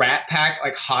diverse rat pack,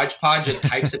 hodgepodge of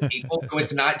types of people. So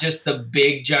it's not just the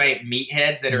big giant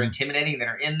meatheads that are intimidating that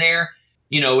are in there.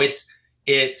 It's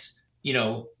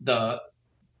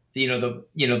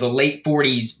the late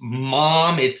 40s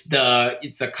mom, it's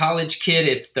the college kid,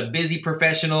 it's the busy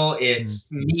professional,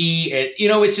 it's me, it's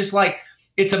just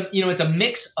it's a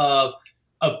mix of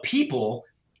people.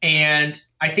 And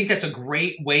I think that's a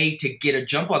great way to get a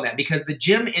jump on that, because the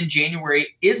gym in January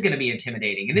is going to be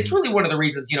intimidating. And it's really one of the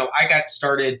reasons, I got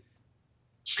started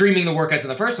streaming the workouts in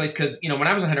the first place, because, when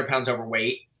I was 100 pounds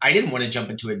overweight, I didn't want to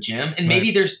jump into a gym. And maybe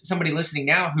there's somebody listening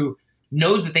now who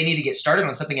knows that they need to get started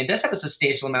on something and does have a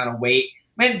substantial amount of weight.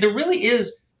 Man, there really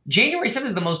is. January 7th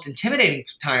is the most intimidating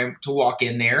time to walk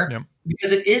in there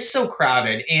because it is so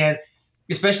crowded. And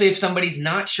especially if somebody's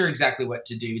not sure exactly what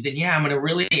to do, then I'm going to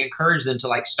really encourage them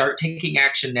to start taking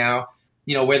action now,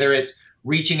 whether it's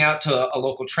reaching out to a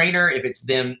local trainer, if it's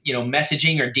them,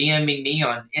 messaging or DMing me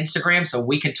on Instagram so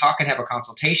we can talk and have a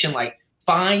consultation.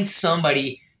 Find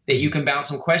somebody that you can bounce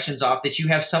some questions off, that you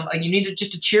have you need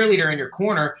just a cheerleader in your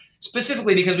corner,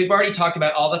 specifically because we've already talked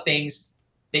about all the things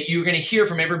that you're going to hear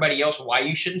from everybody else why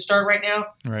you shouldn't start right now.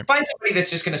 Right. Find somebody that's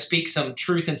just going to speak some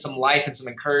truth and some life and some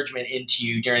encouragement into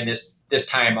you during this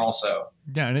time also.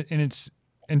 Yeah,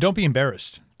 and don't be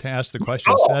embarrassed to ask the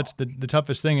questions. That's the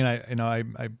toughest thing. And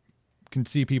I can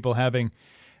see people having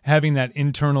that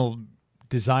internal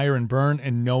desire and burn,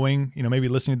 and knowing, maybe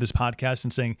listening to this podcast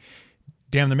and saying,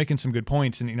 damn, they're making some good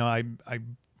points. And,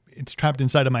 it's trapped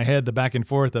inside of my head, the back and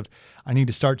forth of I need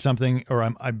to start something, or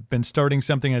I've been starting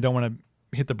something. I don't want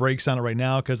to hit the brakes on it right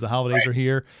now because the holidays are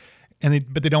here.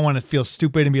 But they don't want to feel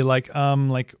stupid and be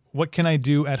what can I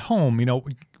do at home?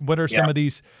 What are some of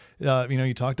these,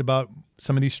 you talked about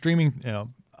some of these streaming,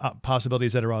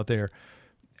 possibilities that are out there.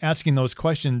 Asking those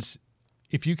questions,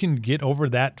 if you can get over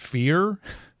that fear,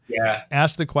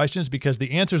 ask the questions, because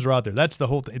the answers are out there. That's the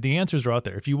whole thing. The answers are out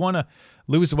there. If you want to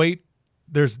lose weight,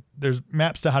 there's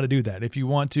maps to how to do that. If you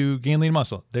want to gain lean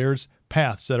muscle, there's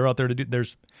paths that are out there to do.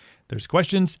 There's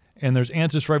questions and there's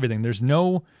answers for everything. There's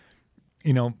no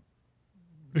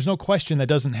question that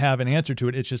doesn't have an answer to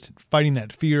it. It's just fighting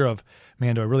that fear of,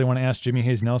 man, do I really want to ask Jimmy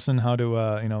Hayes Nelson how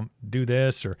to do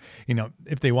this? Or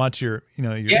if they watch your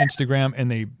Instagram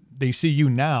and they see you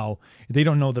now, they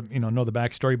don't know the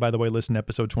backstory. By the way, listen to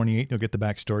episode 28. You'll get the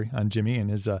backstory on Jimmy and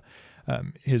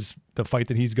the fight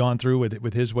that he's gone through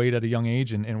with his weight at a young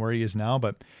age and where he is now.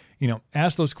 But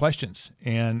ask those questions.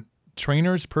 And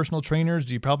trainers, personal trainers,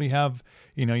 you probably have,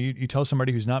 you tell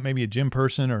somebody who's not maybe a gym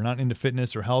person or not into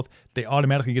fitness or health, they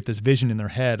automatically get this vision in their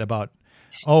head about,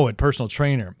 a personal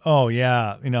trainer. Oh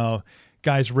yeah,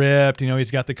 guy's ripped,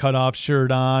 he's got the cutoff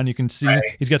shirt on. You can see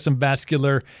he's got some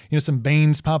vascular, some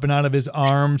veins popping out of his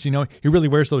arms. He really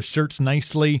wears those shirts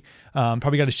nicely.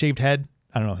 Probably got a shaved head.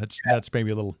 I don't know. That's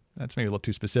maybe a little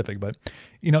too specific, but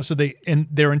so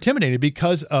they're intimidated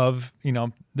because of,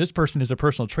 this person is a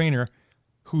personal trainer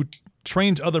who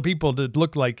trains other people to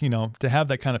look like, to have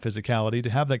that kind of physicality, to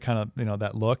have that kind of,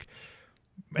 that look.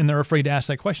 And they're afraid to ask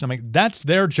that question. I'm like, that's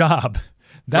their job.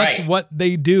 That's what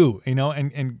they do,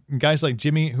 and guys like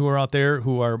Jimmy who are out there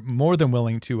who are more than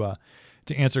willing to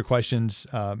answer questions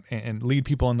and lead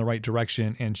people in the right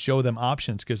direction and show them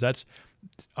options, because that's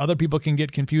other people can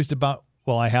get confused about,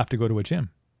 well, I have to go to a gym.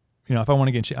 If I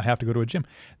want to I have to go to a gym.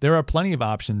 There are plenty of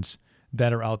options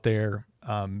that are out there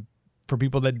for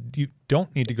people that you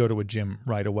don't need to go to a gym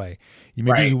right away.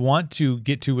 Maybe you want to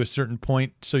get to a certain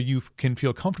point so you can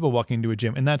feel comfortable walking into a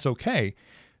gym, and that's okay.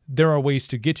 There are ways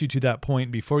to get you to that point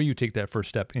before you take that first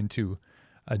step into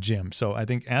a gym. So I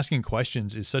think asking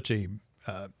questions is such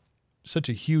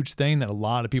a huge thing that a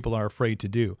lot of people are afraid to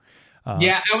do.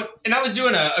 I was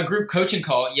doing a group coaching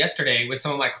call yesterday with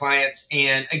some of my clients.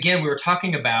 And again, we were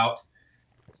talking about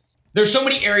there's so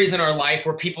many areas in our life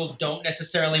where people don't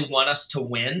necessarily want us to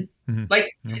win.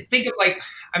 Mm-hmm. Think of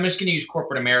I'm just going to use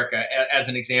corporate America as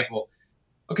an example.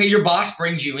 Okay, your boss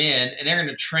brings you in and they're going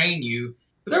to train you,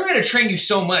 but they're going to train you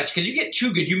so much because you get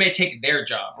too good, you may take their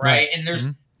job, right? And there's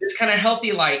this kind of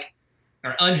healthy,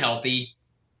 or unhealthy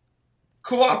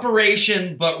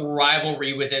cooperation, but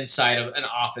rivalry within inside of an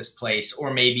office place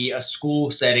or maybe a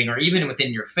school setting or even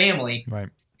within your family. Right.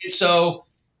 And so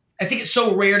I think it's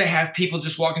so rare to have people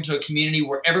just walk into a community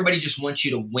where everybody just wants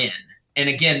you to win. And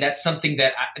again, that's something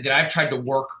that I've tried to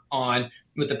work on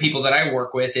with the people that I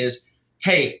work with is,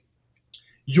 hey,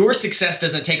 your success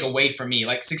doesn't take away from me.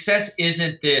 Success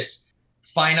isn't this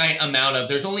finite amount of,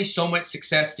 there's only so much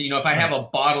success to, if I have a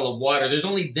bottle of water, there's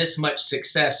only this much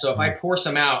success. So if I pour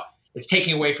some out, it's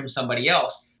taking away from somebody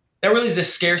else. That really is a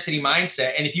scarcity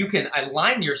mindset. And if you can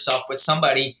align yourself with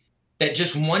somebody that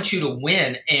just wants you to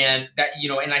win, and that,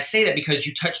 and I say that because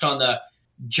you touched on the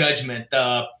judgment,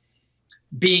 the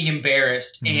being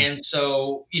embarrassed. And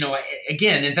so,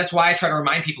 again, and that's why I try to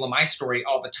remind people of my story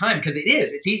all the time, because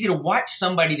it's easy to watch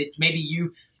somebody that maybe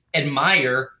you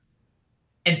admire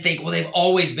and think, well, they've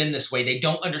always been this way. They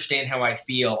don't understand how I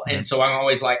feel. And so I'm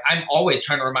always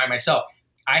trying to remind myself,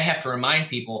 I have to remind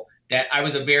people that I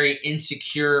was a very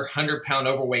insecure 100-pound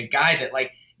overweight guy that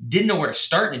didn't know where to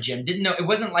start in a gym. Didn't know. It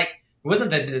wasn't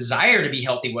the desire to be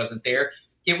healthy wasn't there.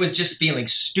 It was just feeling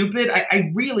stupid.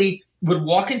 I really would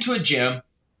walk into a gym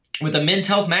with a Men's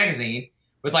Health magazine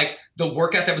with the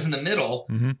workout that was in the middle,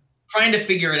 trying to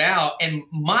figure it out. And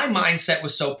my mindset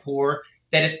was so poor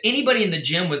that if anybody in the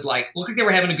gym was looked like they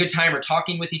were having a good time or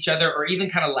talking with each other or even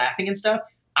kind of laughing and stuff,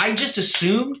 I just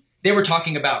assumed they were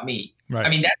talking about me. Right. I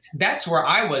mean, that's where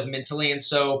I was mentally. And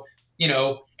so,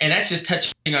 and that's just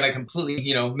touching on a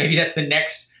completely, maybe that's the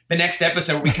next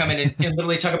episode where we come in and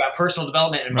literally talk about personal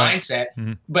development and mindset.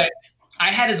 But I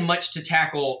had as much to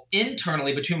tackle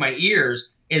internally between my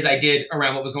ears as I did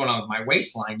around what was going on with my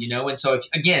waistline, And so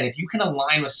if you can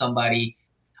align with somebody,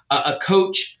 a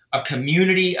coach, a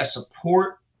community, a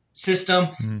support system,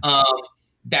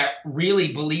 that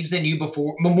really believes in you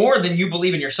more than you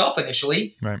believe in yourself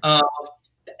initially. Right.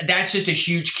 That's just a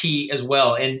huge key as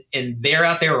well. And they're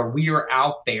out there, or we are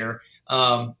out there.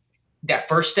 That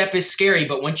first step is scary,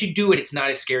 but once you do it, it's not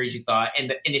as scary as you thought.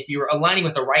 And if you're aligning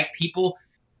with the right people,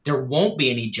 there won't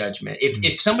be any judgment.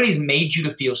 If somebody's made you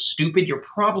to feel stupid, you're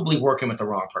probably working with the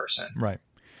wrong person. Right.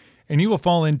 And you will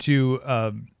fall into,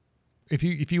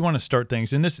 if you want to start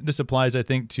things, and this applies, I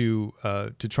think, to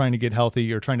trying to get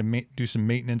healthy or trying to do some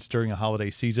maintenance during a holiday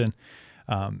season.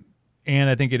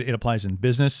 And I think it applies in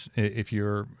business. If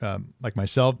you're like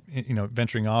myself,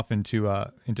 venturing off into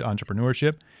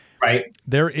entrepreneurship, right?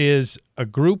 There is a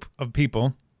group of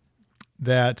people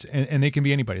that, and they can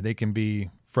be anybody. They can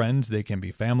be friends, they can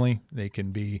be family, they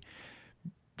can be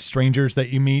strangers that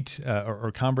you meet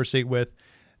or conversate with,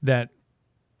 that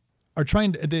are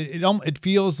trying to. It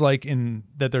feels like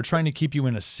that they're trying to keep you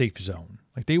in a safe zone.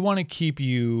 They want to keep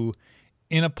you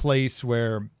in a place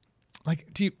where. Are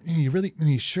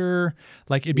you sure?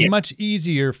 It'd be much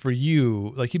easier for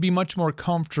you. You'd be much more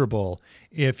comfortable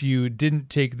if you didn't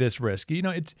take this risk.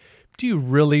 Do you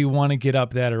really want to get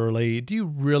up that early? Do you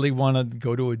really want to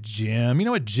go to a gym? You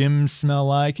know what gyms smell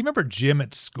like? You remember gym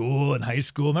at school, in high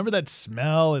school? Remember that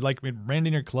smell? It ran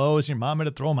in your clothes. Your mom had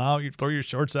to throw them out. You throw your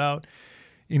shorts out.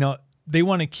 They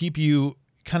want to keep you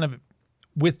kind of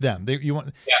with them.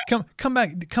 Come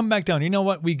back down. You know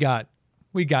what? We got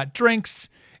drinks.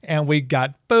 And we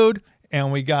got food,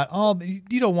 and we got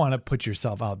you don't want to put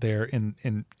yourself out there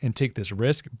and take this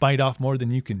risk, bite off more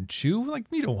than you can chew.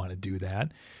 You don't want to do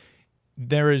that.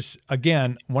 There is,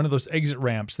 again, one of those exit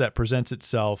ramps that presents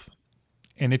itself.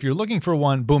 And if you're looking for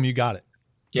one, boom, you got it.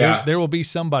 Yeah. There will be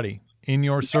somebody in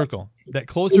your circle that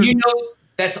closer.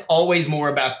 That's always more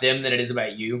about them than it is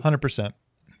about you. 100%.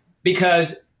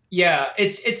 Because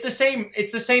it's the same.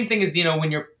 It's the same thing as,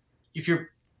 if you're,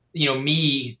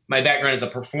 me, my background as a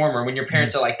performer, when your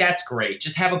parents are like, that's great,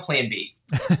 just have a plan B.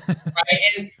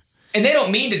 Right. And they don't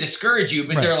mean to discourage you,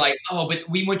 but they're like, oh, but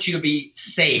we want you to be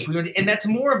safe. And that's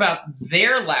more about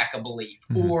their lack of belief.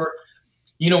 Or,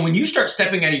 when you start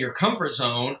stepping out of your comfort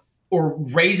zone or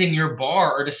raising your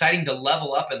bar or deciding to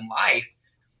level up in life,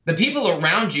 the people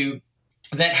around you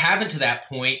that haven't to that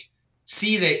point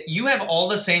see that you have all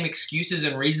the same excuses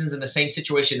and reasons in the same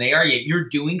situation they are, yet you're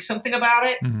doing something about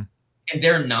it, and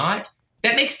they're not,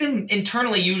 that makes them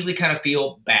internally usually kind of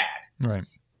feel bad. Right.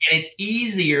 And it's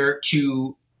easier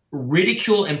to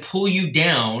ridicule and pull you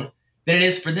down than it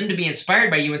is for them to be inspired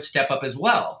by you and step up as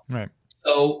well. Right.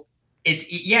 So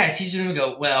it's easier to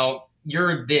go, well,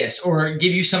 you're this, or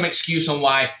give you some excuse on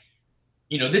why,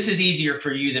 this is easier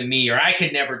for you than me, or I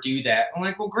could never do that. I'm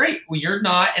like, well, great. Well, you're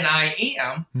not, and I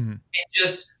am. And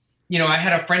just, I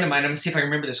had a friend of mine, I'm gonna see if I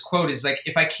remember this quote, is like,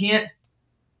 if I can't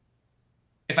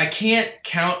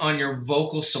count on your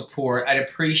vocal support, I'd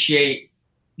appreciate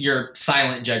your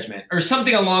silent judgment, or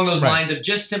something along those lines of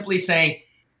just simply saying,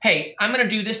 hey, I'm going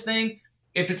to do this thing.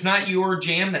 If it's not your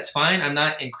jam, that's fine. I'm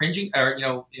not cringing, or,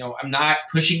 I'm not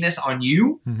pushing this on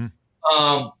you.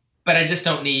 But I just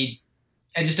don't need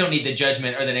the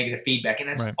judgment or the negative feedback. And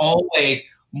that's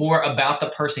always more about the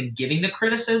person giving the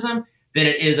criticism than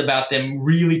it is about them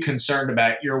really concerned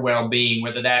about your well-being,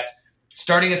 whether that's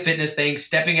starting a fitness thing,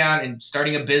 stepping out and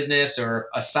starting a business or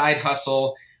a side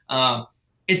hustle.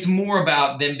 It's more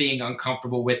about them being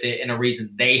uncomfortable with it and a reason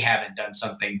they haven't done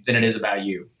something than it is about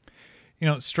you.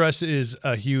 Stress is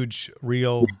a huge,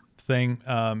 real thing.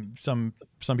 Some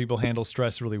people handle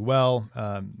stress really well.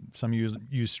 Some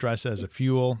use stress as a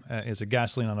fuel, as a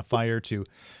gasoline on a fire to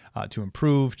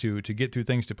improve, to get through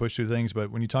things, to push through things.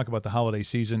 But when you talk about the holiday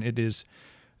season, it is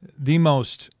the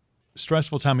most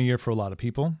stressful time of year for a lot of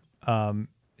people.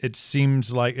 It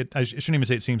seems like I shouldn't even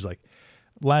say it seems like.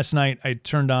 Last night I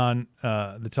turned on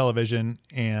the television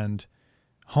and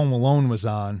Home Alone was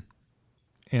on,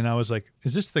 and I was like,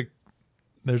 "Is this the?"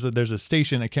 There's a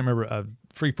station, I can't remember,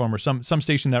 Freeform or some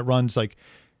station that runs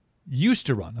used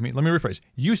to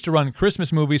run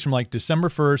Christmas movies from like December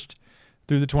 1st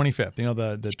through the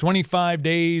 25th. The 25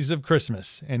 days of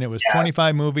Christmas, and it was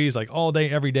 25 movies like all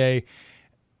day every day,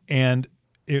 and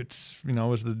it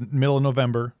was the middle of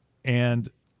November, and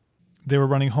they were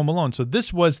running Home Alone. So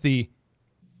this was the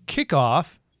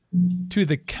kickoff to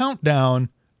the countdown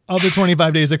of the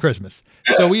 25 days of Christmas.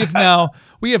 So we have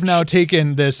now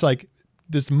taken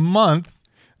this month,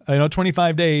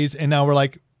 25 days, and now we're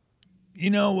like, you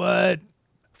know what?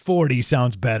 40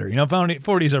 sounds better.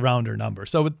 40 is a rounder number.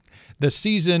 So with the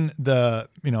season, as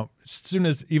soon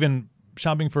as even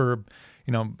shopping for,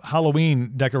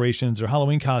 Halloween decorations or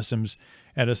Halloween costumes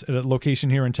at a location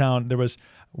here in town, there was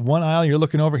one aisle, you're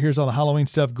looking over, here's all the Halloween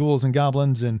stuff, ghouls and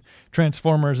goblins and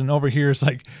Transformers, and over here it's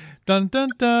like, dun, dun,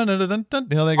 dun, dun, dun, dun.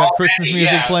 They got Christmas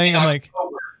music playing. I'm like,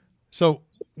 so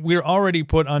we're already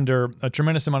put under a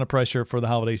tremendous amount of pressure for the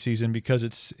holiday season because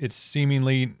it's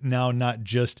seemingly now not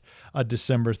just a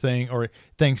December thing or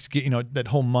Thanksgiving, that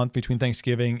whole month between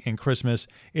Thanksgiving and Christmas.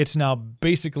 It's now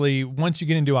basically, once you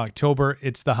get into October,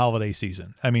 it's the holiday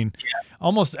season. I mean,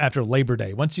 almost after Labor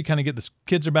Day, once you kind of get the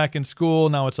kids are back in school,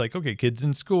 now it's like, okay, kids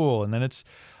in school, and then it's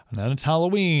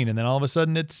Halloween, and then all of a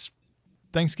sudden it's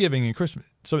Thanksgiving and Christmas.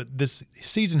 So this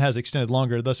season has extended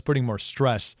longer, thus putting more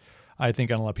stress, I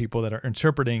think, on a lot of people that are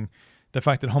interpreting the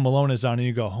fact that Home Alone is on, and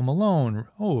you go, Home Alone,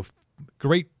 oh,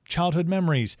 great childhood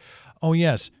memories. Oh,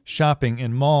 yes, shopping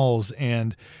in malls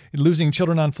and losing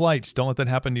children on flights. Don't let that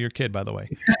happen to your kid, by the way.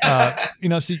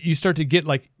 So you start to get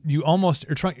like, you almost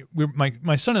are trying.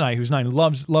 My son and I, who's 9,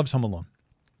 loves Home Alone.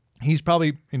 He's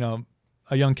probably,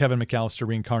 a young Kevin McAllister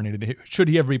reincarnated, should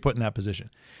he ever be put in that position.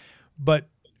 But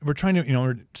we're trying to,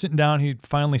 we're sitting down. He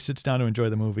finally sits down to enjoy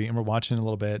the movie, and we're watching a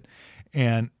little bit.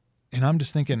 And I'm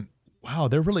just thinking, wow,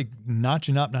 they're really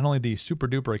notching up not only the super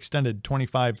duper extended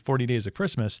 25, 40 days of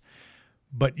Christmas,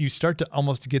 but you start to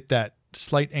almost get that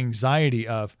slight anxiety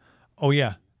of, oh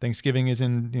yeah, Thanksgiving is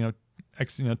in,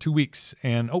 2 weeks,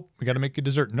 and oh, we got to make a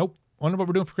dessert. Nope. Wonder what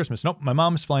we're doing for Christmas. Nope. My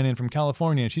mom's flying in from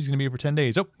California and she's going to be here for 10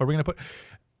 days. Oh, are we going to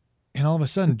and all of a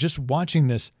sudden just watching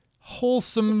this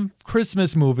wholesome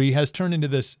Christmas movie has turned into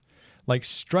this like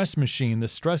stress machine,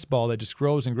 this stress ball that just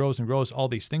grows and grows and grows. All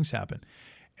these things happen.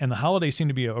 And the holidays seem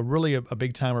to be a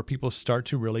big time where people start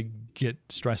to really get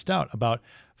stressed out about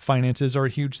finances are a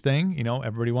huge thing.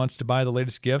 Everybody wants to buy the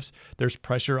latest gifts. There's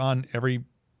pressure on every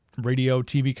radio,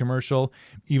 TV commercial,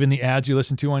 even the ads you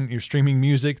listen to on your streaming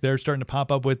music. They're starting to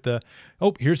pop up with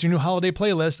here's your new holiday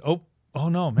playlist. Oh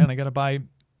no, man, I got to buy,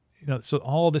 so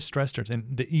all this stress starts,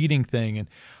 and the eating thing. And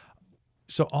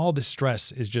so all this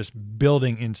stress is just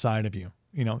building inside of you.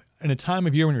 In a time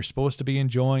of year when you're supposed to be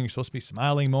enjoying, you're supposed to be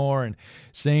smiling more and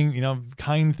saying,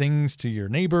 kind things to your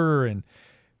neighbor. And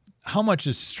how much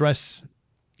is stress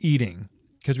eating?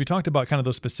 Because we talked about kind of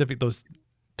those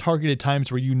targeted times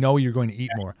where you're going to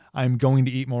eat more. I'm going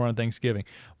to eat more on Thanksgiving.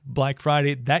 Black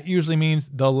Friday, that usually means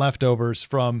the leftovers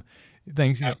from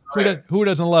things. Who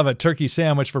doesn't love a turkey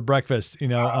sandwich for breakfast?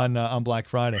 On Black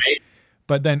Friday. Right.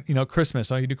 But then Christmas.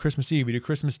 You do Christmas Eve. You do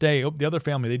Christmas Day. The other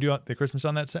family, they do the Christmas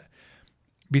on that set.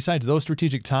 Besides those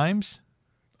strategic times,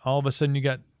 all of a sudden you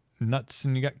got nuts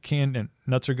and you got canned. And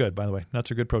nuts are good, by the way.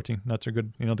 Nuts are good protein. Nuts are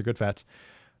good. The good fats.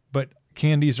 But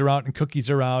candies are out and cookies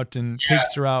are out and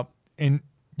cakes are out, and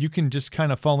you can just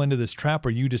kind of fall into this trap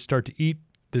where you just start to eat.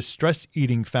 This stress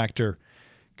eating factor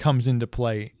comes into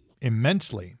play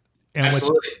immensely. And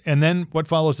Absolutely. And then what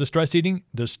follows the stress eating?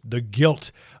 The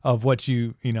guilt of what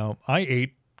I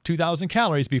ate 2,000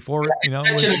 calories before,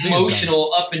 Such an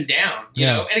emotional up and down, you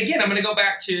know? And again, I'm going to go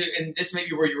back to, and this may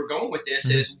be where you were going with this,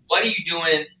 is what are you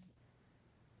doing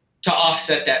to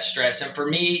offset that stress? And for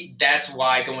me, that's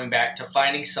why going back to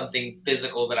finding something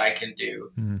physical that I can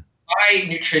do. My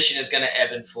nutrition is going to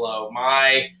ebb and flow.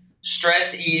 My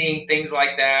stress eating, things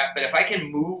like that. But if I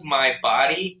can move my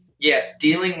body, yes,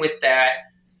 dealing with that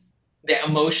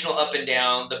emotional up and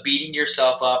down, the beating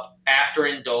yourself up after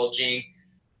indulging,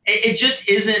 it just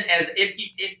isn't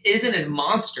it isn't as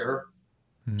monster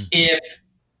if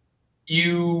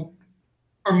you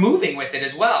are moving with it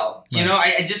as well. Right.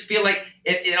 I just feel like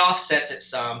it offsets it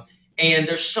some. And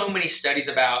there's so many studies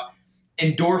about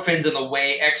endorphins and the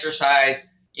way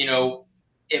exercise,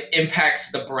 it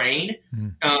impacts the brain.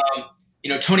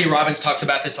 Tony Robbins talks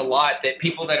about this a lot, that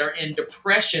people that are in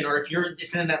depression, or if you're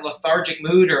just in that lethargic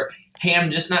mood, or, hey, I'm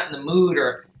just not in the mood,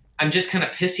 or I'm just kind of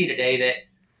pissy today, that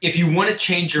if you want to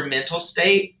change your mental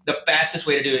state, the fastest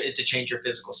way to do it is to change your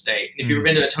physical state. If you've ever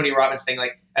been to a Tony Robbins thing,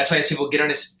 like that's why his people get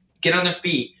on their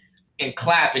feet and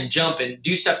clap and jump and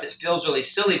do stuff that feels really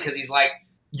silly, because he's like,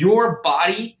 your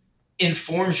body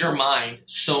informs your mind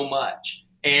so much.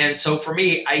 And so for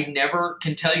me, I never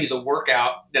can tell you the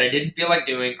workout that I didn't feel like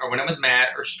doing, or when I was mad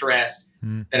or stressed,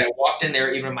 that I walked in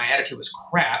there, even when my attitude was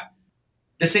crap,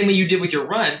 the same way you did with your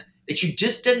run, that you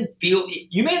just didn't feel,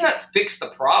 you may not fix the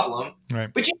problem,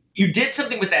 right, but you did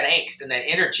something with that angst and that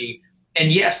energy.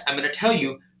 And yes, I'm going to tell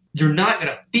you, you're not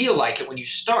going to feel like it when you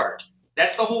start.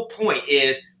 That's the whole point,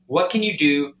 is what can you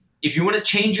do? If you want to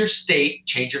change your state,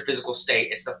 change your physical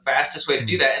state. It's the fastest way to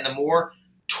do that. And the more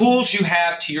tools you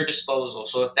have to your disposal.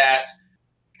 So if that's,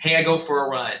 hey, I go for a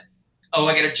run. Oh,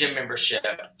 I get a gym membership.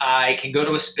 I can go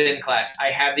to a spin class.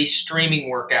 I have these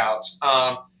streaming workouts.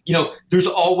 There's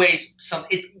always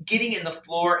it's getting in the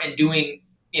floor and doing,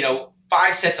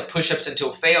 5 sets of push-ups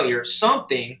until failure,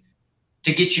 something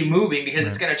to get you moving, because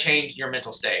it's going to change your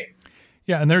mental state.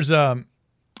 Yeah. And there's, I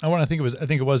think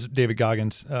it was David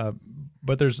Goggins,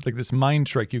 but there's like this mind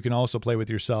trick you can also play with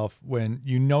yourself when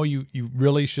you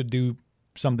really should do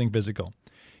something physical.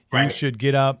 Right. You should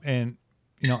get up and,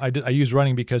 I use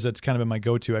running because it's kind of been my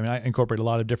go-to. I mean, I incorporate a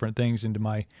lot of different things into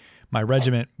my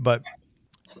regiment, but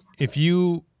if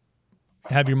you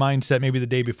have your mindset maybe the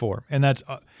day before, and that's,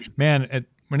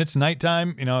 when it's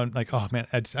nighttime, like, oh man,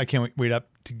 I can't wait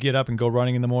to get up and go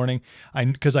running in the morning.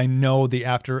 Because I know the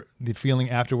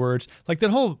feeling afterwards, like that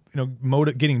whole,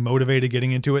 getting motivated,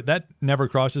 getting into it, that never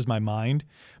crosses my mind.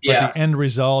 But the end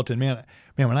result, and man,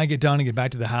 when I get done and get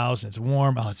back to the house and it's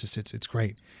warm, it's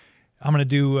great. I'm gonna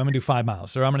do 5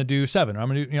 miles, or I'm gonna do 7, or I'm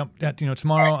gonna do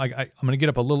tomorrow. I'm gonna get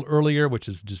up a little earlier, which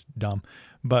is just dumb.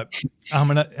 But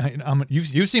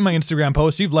you've seen my Instagram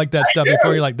posts, you've liked that stuff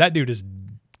before. You're like, that dude is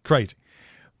crazy.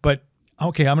 But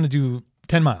okay, I'm gonna do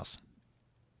 10 miles.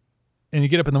 And you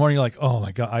get up in the morning, you're like, oh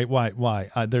my God,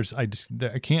 why? I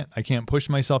can't push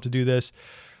myself to do this.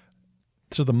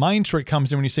 So the mind trick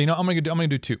comes in when you say, no, I'm gonna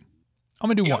do 2. I'm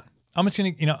gonna do 1. I'm just gonna,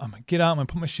 I'm gonna get out, I'm gonna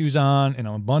put my shoes on, and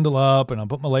I'm gonna bundle up, and I'll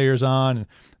put my layers on, and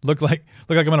look like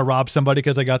I'm gonna rob somebody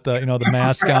because I got the, the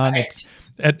mask on. It's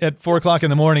at 4:00 in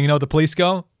the morning. The police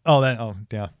go,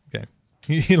 yeah, okay.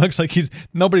 He looks like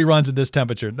nobody runs at this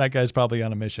temperature. That guy's probably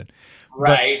on a mission.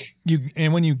 Right.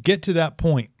 And when you get to that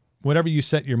point, whatever you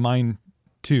set your mind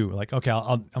to, like, okay,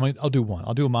 I'll do 1.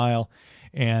 I'll do a mile,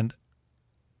 and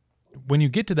when you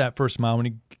get to that first mile,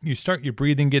 when you start, your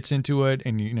breathing gets into it,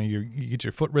 and you get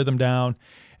your foot rhythm down.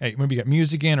 Maybe you got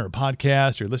music in, or a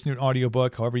podcast, or listening to an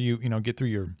audiobook, however you get through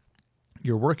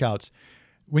your workouts.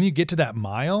 When you get to that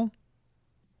mile,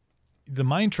 the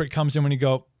mind trick comes in when you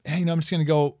go, hey, I'm just going to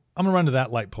go, I'm going to run to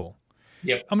that light pole.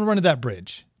 Yep. I'm going to run to that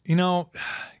bridge. I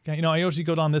usually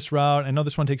go down this route. I know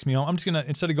this one takes me home. I'm just going to,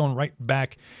 instead of going right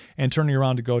back and turning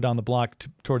around to go down the block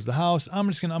towards the house, I'm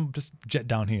just jet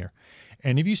down here.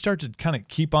 And if you start to kind of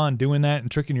keep on doing that and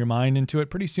tricking your mind into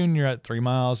it, pretty soon you're at 3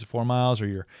 miles, 4 miles, or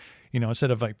you're, instead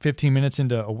of like 15 minutes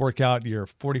into a workout, you're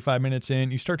 45 minutes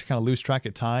in, you start to kind of lose track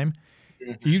of time.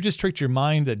 Mm-hmm. You just tricked your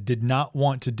mind that did not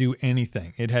want to do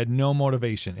anything. It had no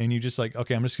motivation. And you just like,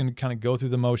 okay, I'm just going to kind of go through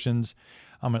the motions.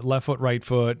 I'm at left foot, right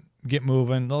foot, get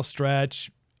moving, they'll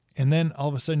stretch. And then all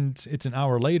of a sudden it's an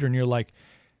hour later and you're like,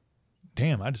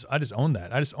 damn, I just own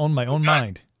that. I just own my own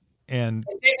mind. And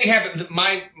they have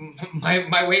my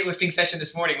weightlifting session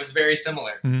this morning was very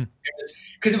similar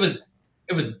because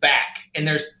it was back and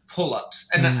there's pull-ups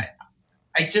and I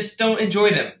just don't enjoy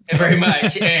them very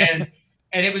much. and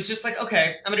it was just like,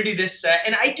 okay, I'm going to do this set.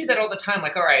 And I do that all the time.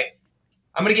 Like, all right,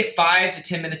 I'm going to get 5 to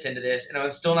 10 minutes into this and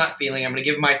I'm still not feeling, I'm going to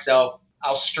give myself,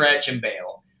 I'll stretch and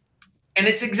bail. And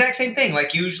it's the exact same thing.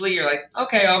 Like usually you're like,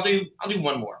 okay, I'll do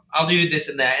one more. I'll do this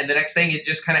and that. And the next thing, it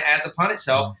just kind of adds upon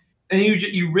itself. And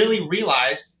you really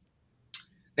realize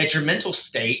that your mental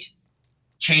state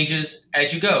changes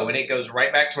as you go. And it goes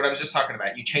right back to what I was just talking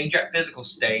about. You change that physical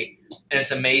state and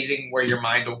it's amazing where your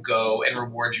mind will go and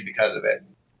reward you because of it.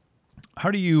 How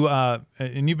do you,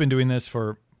 and you've been doing this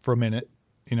for a minute,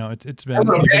 you know, it's been,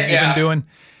 you've been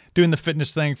doing the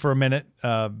fitness thing for a minute.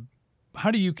 How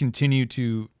do you continue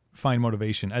to find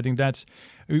motivation? I think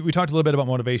we talked a little bit about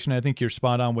motivation. I think you're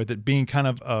spot on with it being kind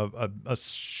of a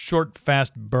short,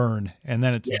 fast burn, and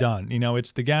then it's done. You know,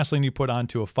 it's the gasoline you put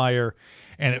onto a fire,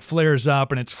 and it flares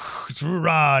up, and it's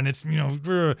raw, and it's, you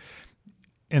know,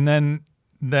 and then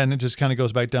it just kind of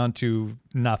goes back down to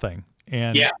nothing.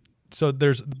 And so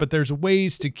there's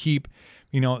ways to keep,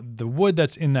 you know, the wood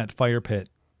that's in that fire pit,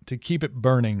 to keep it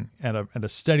burning at a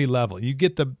steady level. You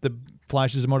get the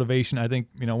flashes of motivation. I think,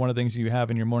 you know, one of the things you have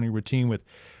in your morning routine with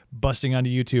busting onto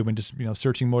YouTube and just, you know,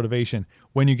 searching motivation,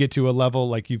 when you get to a level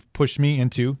like you've pushed me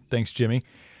into, thanks Jimmy.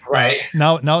 Right.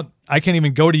 Now I can't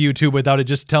even go to YouTube without it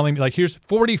just telling me, like, here's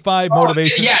 45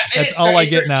 motivation. Yeah. That's all I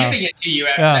get now. Giving it to you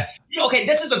after that. Okay.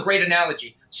 This is a great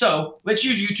analogy. So let's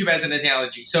use YouTube as an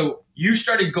analogy. So you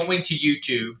started going to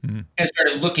YouTube and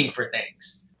started looking for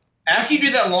things. After you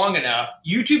do that long enough,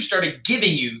 YouTube started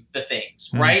giving you the things,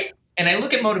 right? And I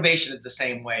look at motivation as the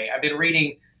same way. I've been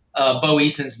reading Bo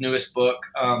Eason's newest book,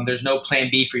 There's No Plan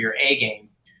B for Your A Game.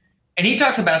 And he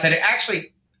talks about that it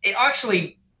actually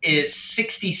is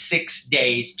 66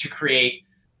 days to create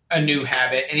a new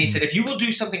habit. And he said, if you will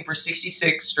do something for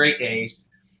 66 straight days,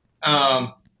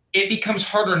 it becomes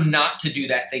harder not to do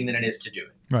that thing than it is to do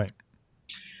it. Right.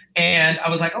 And I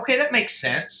was like, okay, that makes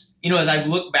sense. You know, as I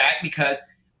look back, because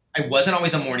I wasn't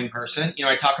always a morning person. You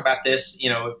know, I talk about this, you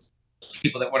know,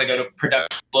 people that want to go to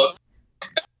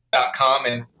productbook.com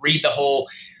and read the whole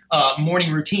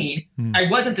morning routine. I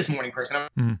wasn't this morning person,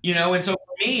 you know, and so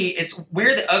for me, it's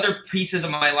where the other pieces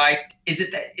of my life, is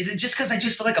it just because I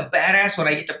just feel like a badass when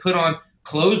I get to put on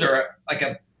clothes or like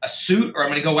a suit or I'm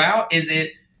going to go out? Is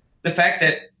it the fact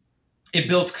that it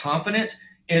builds confidence?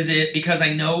 Is it because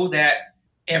I know that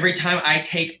every time I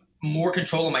take more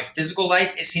control of my physical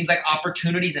life, it seems like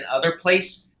opportunities in other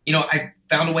place, you know, I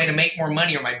found a way to make more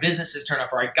money, or my business has turned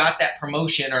up, or I got that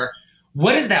promotion, or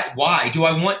what is that? Why do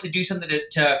I want to do something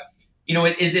to you know,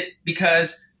 is it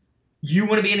because you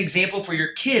want to be an example for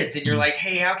your kids and you're like,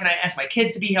 hey, how can I ask my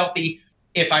kids to be healthy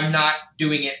if I'm not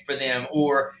doing it for them?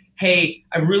 Or, hey,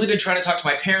 I've really been trying to talk to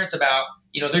my parents about,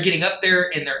 you know, they're getting up there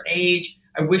in their age.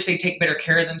 I wish they take better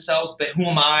care of themselves, but who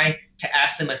am I to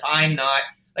ask them if I'm not?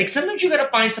 Like, sometimes you got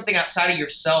to find something outside of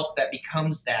yourself that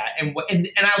becomes that. And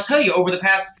I'll tell you, over the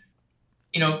past,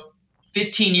 you know,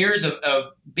 15 years of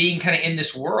being kind of in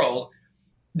this world,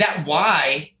 that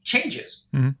why changes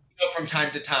from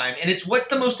time to time. And it's what's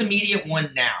the most immediate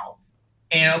one now.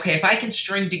 And okay, if I can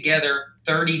string together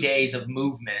 30 days of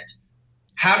movement,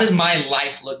 how does my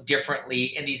life look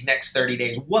differently in these next 30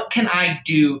 days? What can I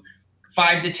do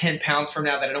 5 to 10 pounds from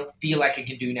now that I don't feel like I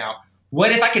can do now?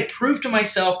 What if I could prove to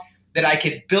myself that I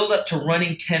could build up to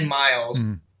running 10 miles?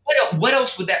 What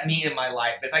else would that mean in my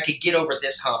life if I could get over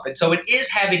this hump? And so it is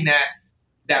having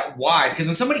that why, because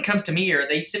when somebody comes to me or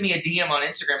they send me a DM on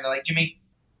Instagram and they're like, Jimmy,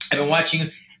 I've been watching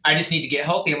you. I just need to get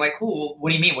healthy. I'm like, cool. What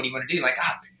do you mean? What do you want to do? Like,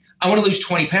 I want to lose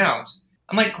 20 pounds.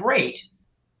 I'm like, great.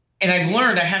 And I've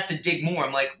learned I have to dig more.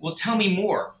 I'm like, well, tell me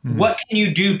more. What can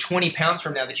you do 20 pounds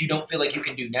from now that you don't feel like you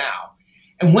can do now?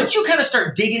 And once you kind of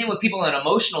start digging in with people on an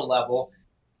emotional level,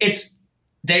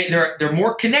 they're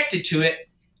more connected to it,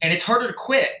 and it's harder to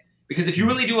quit, because if you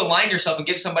really do align yourself and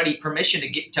give somebody permission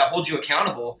to hold you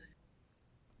accountable,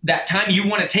 that time you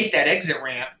want to take that exit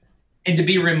ramp and to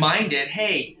be reminded,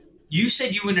 hey, you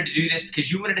said you wanted to do this because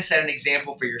you wanted to set an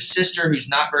example for your sister who's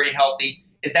not very healthy.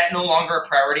 Is that no longer a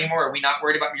priority anymore? Are we not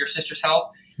worried about your sister's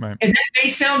health? Right. And that may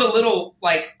sound a little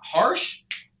like harsh,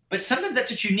 but sometimes that's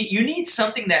what you need. You need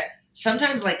something that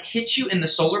sometimes like hits you in the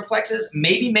solar plexus,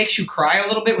 maybe makes you cry a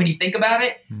little bit when you think about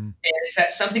it. And is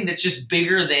that something that's just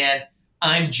bigger than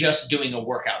I'm just doing a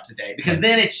workout today? Because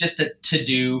then it's just a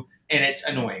to-do and it's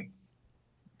annoying.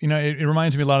 it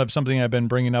reminds me a lot of something I've been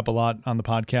bringing up a lot on the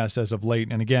podcast as of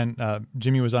late. And again,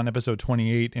 Jimmy was on episode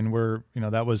 28, and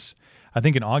that was, I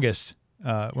think, in August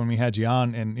when we had you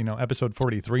on, and, episode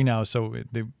 43 now. So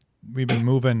we've been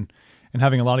moving and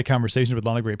having a lot of conversations with a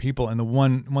lot of great people. And the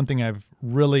one thing I've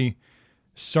really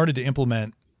started to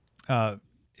implement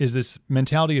is this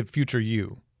mentality of future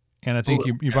you. And I think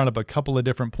you brought up a couple of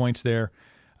different points there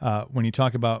when you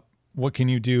talk about what can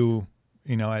you do,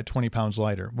 at 20 pounds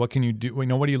lighter. What can you do?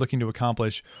 What are you looking to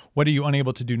accomplish? What are you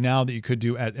unable to do now that you could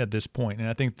do at this point? And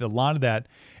I think a lot of that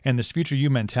and this future you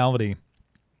mentality,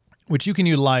 which you can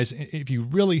utilize if you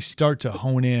really start to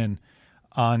hone in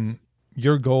on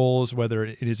your goals, whether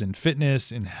it is in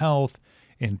fitness, in health,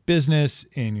 in business,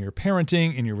 in your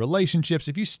parenting, in your relationships.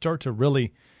 If you start to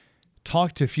really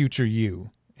talk to future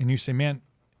you and you say, man,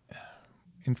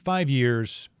 in 5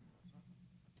 years,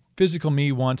 physical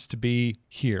me wants to be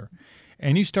here.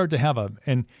 And you start to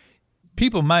and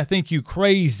people might think you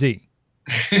crazy.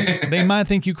 They might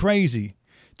think you crazy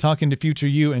talking to future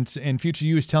you, and future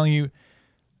you is telling you,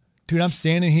 dude, I'm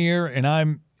standing here and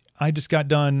I just got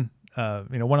done.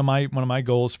 One of my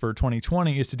goals for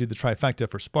 2020 is to do the trifecta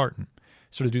for Spartan.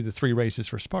 So to do the 3 races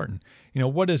for Spartan.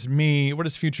 What is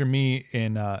future me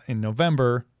in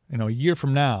November, a year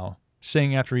from now,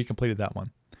 saying after he completed that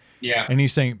one? Yeah. And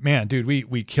he's saying, man, dude,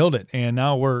 we killed it. And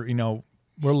now we're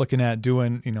looking at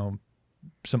doing,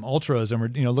 some ultras, and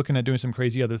we're, looking at doing some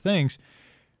crazy other things.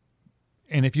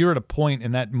 And if you're at a point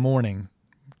in that morning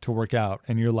to work out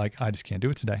and you're like, I just can't do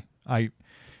it today.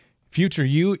 Future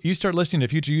you start listening to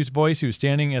future you's voice, who's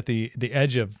standing at the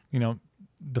edge of,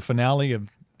 the finale of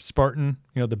Spartan,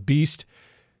 the beast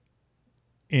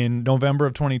in November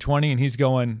of 2020. And he's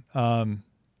going,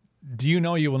 do you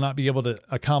know you will not be able to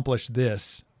accomplish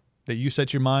this that you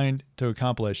set your mind to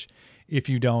accomplish if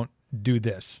you don't do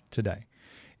this today?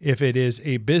 If it is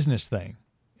a business thing,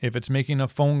 if it's making a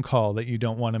phone call that you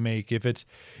don't want to make, if it's,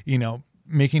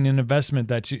 making an investment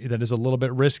that is a little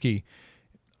bit risky,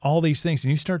 all these things.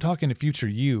 And you start talking to future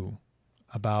you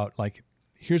about, like,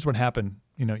 here's what happened.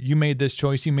 You made this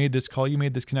choice, you made this call, you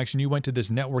made this connection, you went to this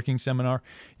networking seminar,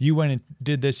 you went and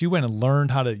did this, you went and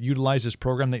learned how to utilize this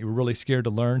program that you were really scared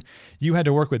to learn. You had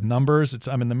to work with numbers.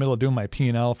 I'm in the middle of doing my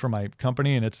P&L for my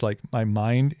company, and it's like my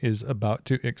mind is about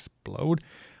to explode.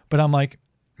 But I'm like,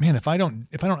 man, if I don't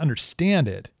understand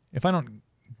it, if I don't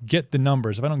get the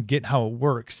numbers, if I don't get how it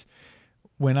works,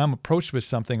 when I'm approached with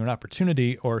something or an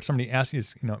opportunity, or somebody asks me,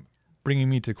 bringing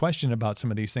me to question about some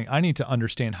of these things, I need to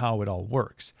understand how it all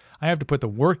works. I have to put the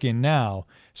work in now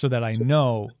so that I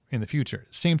know in the future.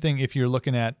 Same thing if you're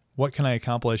looking at what can I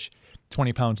accomplish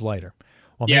 20 pounds lighter.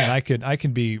 Well, man, I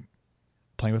could be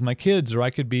playing with my kids, or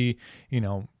I could be,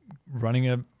 running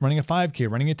a 5K,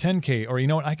 running a 10K, or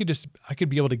I could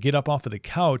be able to get up off of the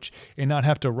couch and not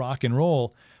have to rock and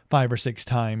roll 5 or 6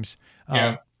 times.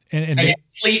 And I can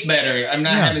sleep better. I'm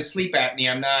not having sleep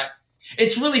apnea.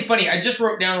 It's really funny. I just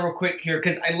wrote down real quick here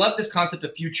because I love this concept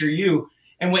of future you.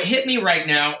 And what hit me right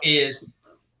now is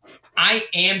I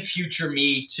am future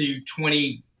me to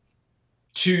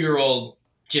 22-year-old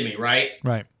Jimmy, right?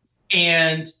 Right.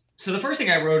 And so the first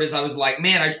thing I wrote is I was like,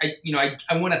 man, I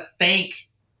want to thank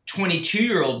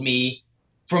 22-year-old me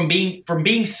from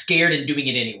being scared and doing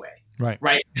it anyway. Right.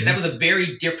 Right. Because that was a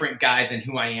very different guy than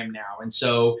who I am now. And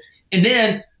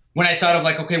then when I thought of,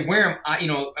 like, okay, where am I,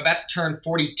 about to turn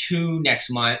 42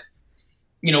 next month,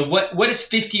 what does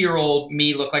 50-year-old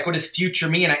me look like? What does future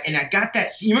me? And I got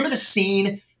that. You remember the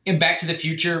scene in Back to the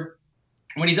Future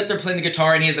when he's up there playing the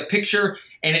guitar and he has the picture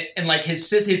and like his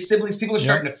siblings, people are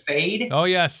starting to fade. Oh,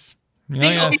 yes.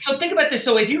 Okay, so think about this.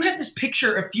 So if you had this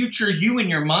picture of future you in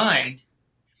your mind,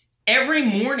 every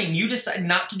morning you decide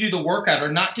not to do the workout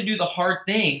or not to do the hard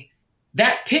thing,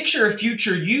 that picture of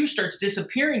future you starts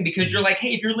disappearing because you're like,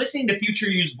 hey, if you're listening to future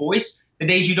you's voice the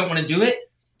days you don't want to do it,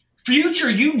 future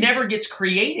you never gets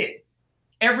created.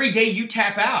 Every day you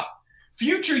tap out.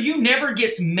 Future you never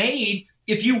gets made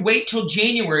if you wait till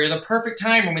January or the perfect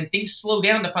time or when things slow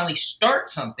down to finally start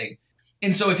something.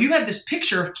 And so if you have this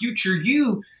picture of future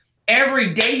you,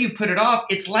 every day you put it off,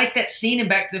 it's like that scene in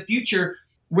Back to the Future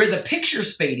where the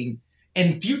picture's fading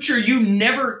and future you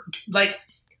never, like,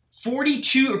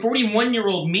 42 or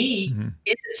 41-year-old me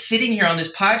isn't sitting here on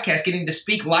this podcast getting to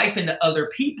speak life into other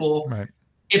people. Right.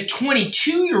 If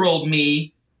 22-year-old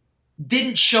me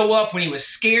didn't show up when he was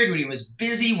scared, when he was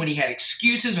busy, when he had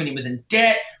excuses, when he was in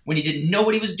debt, when he didn't know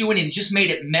what he was doing, and just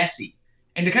made it messy.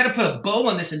 And to kind of put a bow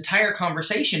on this entire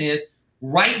conversation is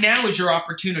right now is your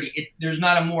opportunity. There's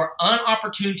not a more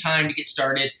unopportune time to get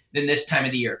started than this time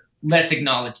of the year. Let's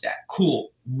acknowledge that. Cool.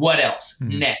 What else?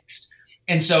 Next.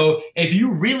 And so if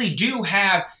you really do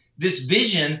have this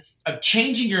vision of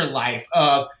changing your life,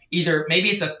 of either maybe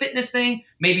it's a fitness thing,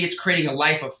 maybe it's creating a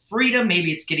life of freedom,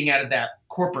 maybe it's getting out of that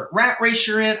corporate rat race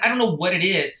you're in. I don't know what it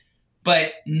is,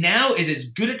 but now is as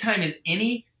good a time as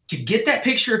any to get that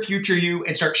picture of future you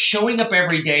and start showing up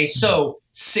every day. So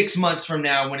 6 months from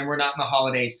now, when we're not in the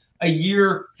holidays, a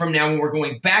year from now, when we're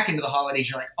going back into the holidays,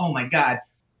 you're like, oh my God,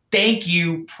 thank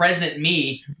you, present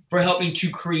me, for helping to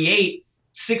create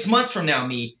 6 months from now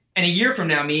me, and a year from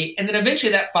now me, and then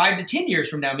eventually that 5 to 10 years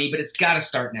from now me, but it's got to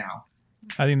start now.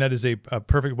 I think that is a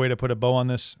perfect way to put a bow on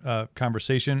this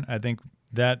conversation. I think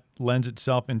that lends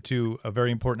itself into a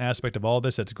very important aspect of all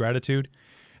this. That's gratitude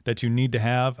that you need to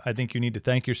have. I think you need to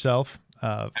thank yourself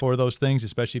for those things,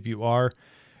 especially if you are,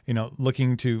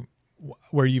 looking to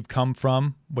where you've come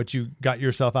from, what you got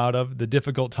yourself out of, the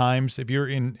difficult times. If you're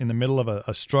in the middle of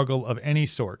a struggle of any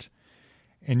sort,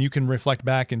 and you can reflect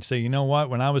back and say, you know what,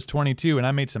 when I was 22, and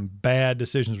I made some bad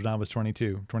decisions when I was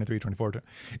 22, 23, 24.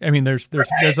 I mean, there's a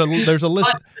list.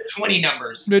 The 20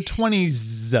 numbers. The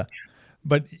 20s.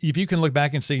 But if you can look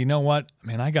back and say, you know what,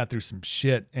 man, I got through some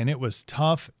shit, and it was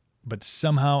tough, but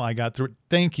somehow I got through it.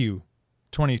 Thank you,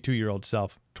 22-year-old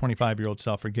self, 25-year-old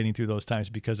self, for getting through those times,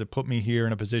 because it put me here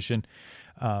in a position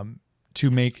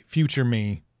to make future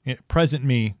me, present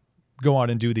me, go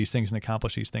out and do these things and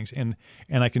accomplish these things. And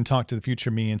I can talk to the future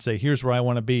me and say, here's where I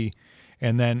want to be.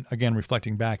 And then again,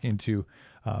 reflecting back into,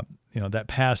 that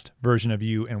past version of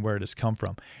you and where it has come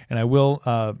from. And I will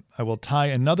tie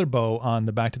another bow on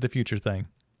the Back to the Future thing.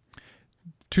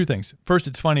 Two things. First,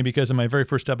 it's funny because in my very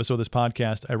first episode of this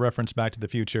podcast, I referenced Back to the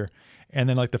Future. And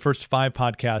then like the first 5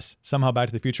 podcasts, somehow Back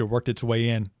to the Future worked its way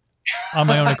in on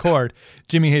my own accord.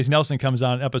 Jimmy Hayes Nelson comes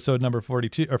on episode number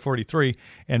 42 or 43,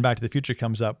 and Back to the Future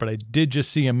comes up. But I did just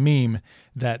see a meme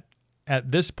that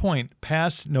at this point,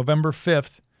 past November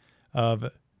 5th of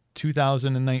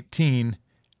 2019,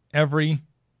 every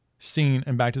scene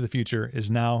in Back to the Future is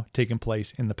now taking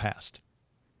place in the past.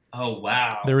 Oh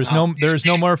wow! There is no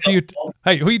more future.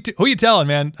 Hey, who you telling,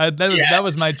 man? That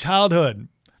was my childhood.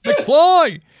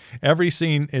 McFly. Every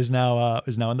scene is now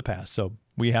in the past. So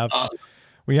we have. Awesome.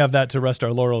 We have that to rest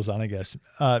our laurels on, I guess.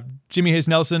 Jimmy Hayes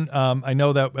Nelson, I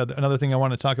know that another thing I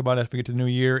want to talk about as we get to the new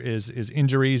year is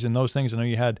injuries and those things. I know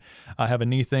you have a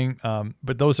knee thing,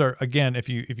 but those are, again, if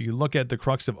you look at the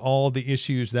crux of all the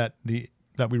issues that we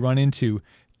run into,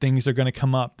 things are going to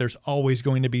come up. There's always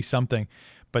going to be something,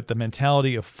 but the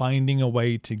mentality of finding a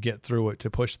way to get through it, to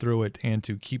push through it, and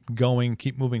to keep going,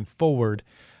 keep moving forward.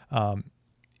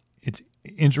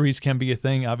 Injuries can be a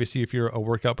thing. Obviously, if you're a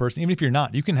workout person, even if you're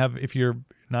not, if you're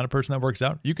not a person that works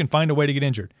out, you can find a way to get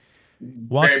injured.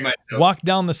 Walk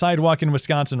down the sidewalk in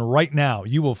Wisconsin right now.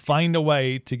 You will find a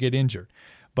way to get injured.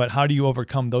 But how do you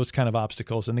overcome those kind of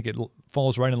obstacles? I think it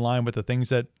falls right in line with the things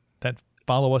that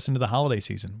follow us into the holiday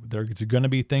season. There's going to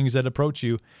be things that approach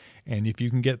you, and if you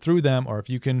can get through them, or if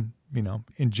you can,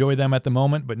 enjoy them at the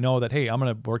moment, but know that, hey, I'm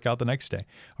going to work out the next day,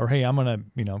 or hey, I'm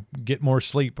going to, get more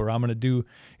sleep, or I'm going to do,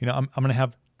 I'm going to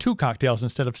have 2 cocktails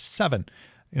instead of 7.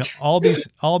 All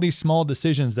these small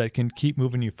decisions that can keep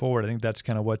moving you forward. I think that's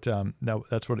kind of what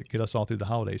that's what get us all through the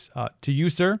holidays. To you,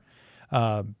 sir,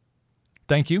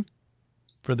 thank you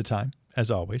for the time. As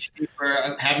always. Thank you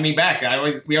for having me back.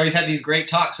 We always have these great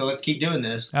talks, so let's keep doing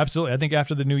this. Absolutely. I think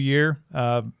after the new year,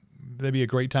 that'd be a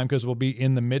great time because we'll be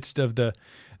in the midst of the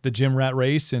gym rat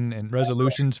race and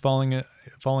resolutions falling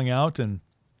out, and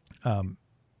a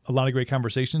lot of great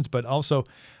conversations. But also,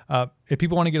 if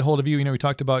people want to get a hold of you, we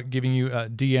talked about giving you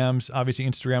DMs. Obviously,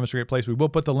 Instagram is a great place. We will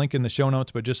put the link in the show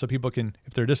notes, but just so people can,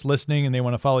 if they're just listening and they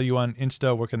want to follow you on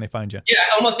Insta, where can they find you? Yeah,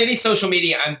 almost any social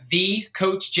media. I'm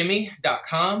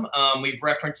thecoachjimmy.com. We've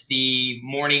referenced the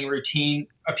morning routine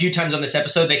a few times on this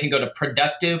episode. They can go to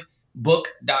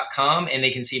productivebook.com and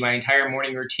they can see my entire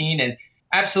morning routine. And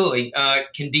absolutely,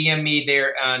 can DM me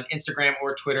there on Instagram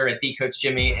or Twitter at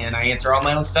thecoachjimmy, and I answer all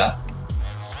my own stuff.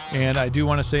 And I do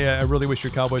want to say I really wish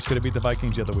your Cowboys could have beat the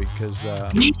Vikings the other week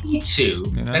because me too.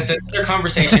 That's another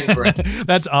conversation for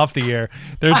that's off the air.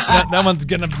 That one's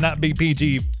gonna not be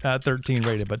PG-13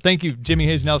 rated. But thank you, Jimmy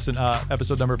Hayes Nelson.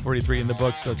 Episode number 43 in the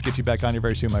books. So let's get you back on here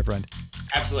very soon, my friend.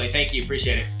 Absolutely, thank you.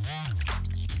 Appreciate it.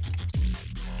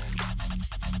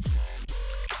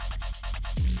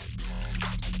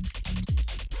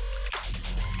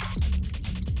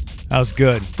 That was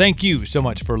good. Thank you so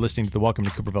much for listening to the Welcome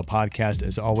to Cooperville podcast.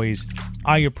 As always,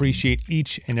 I appreciate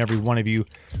each and every one of you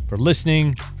for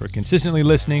listening, for consistently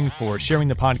listening, for sharing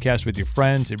the podcast with your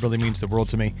friends. It really means the world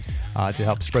to me to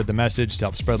help spread the message, to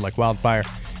help spread like wildfire.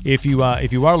 If you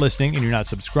are listening and you're not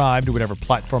subscribed to whatever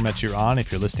platform that you're on,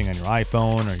 if you're listening on your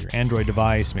iPhone or your Android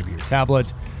device, maybe your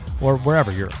tablet, or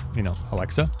wherever you're,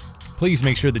 Alexa, Please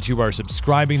make sure that you are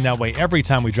subscribing. That way, every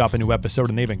time we drop a new episode,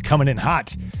 and they've been coming in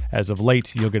hot as of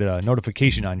late, you'll get a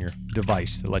notification on your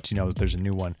device that lets you know that there's a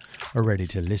new one ready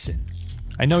to listen.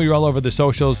 I know you're all over the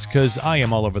socials because I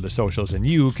am all over the socials, and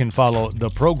you can follow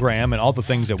the program and all the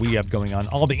things that we have going on,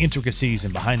 all the intricacies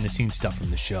and behind-the-scenes stuff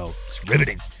from the show. It's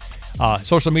riveting.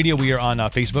 Social media, we are on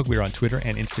Facebook, we are on Twitter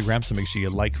and Instagram, so make sure you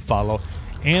like, follow,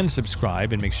 and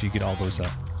subscribe, and make sure you get all those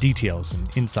details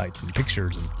and insights and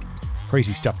pictures and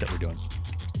crazy stuff that we're doing.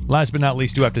 Last but not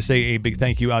least, do have to say a big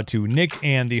thank you out to Nick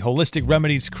and the Holistic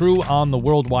Remedies crew on the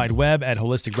World Wide Web at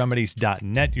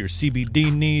holisticremedies.net. Your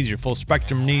CBD needs, your full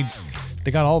spectrum needs,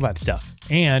 they got all that stuff.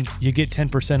 And you get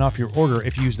 10% off your order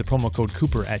if you use the promo code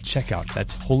Cooper at checkout.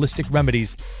 That's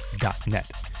holisticremedies.net.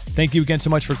 Thank you again so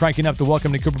much for cranking up the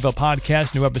Welcome to Cooperville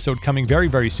podcast. New episode coming very,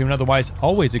 very soon. Otherwise,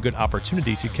 always a good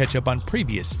opportunity to catch up on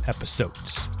previous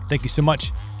episodes. Thank you so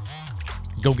much.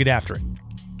 Go get after it.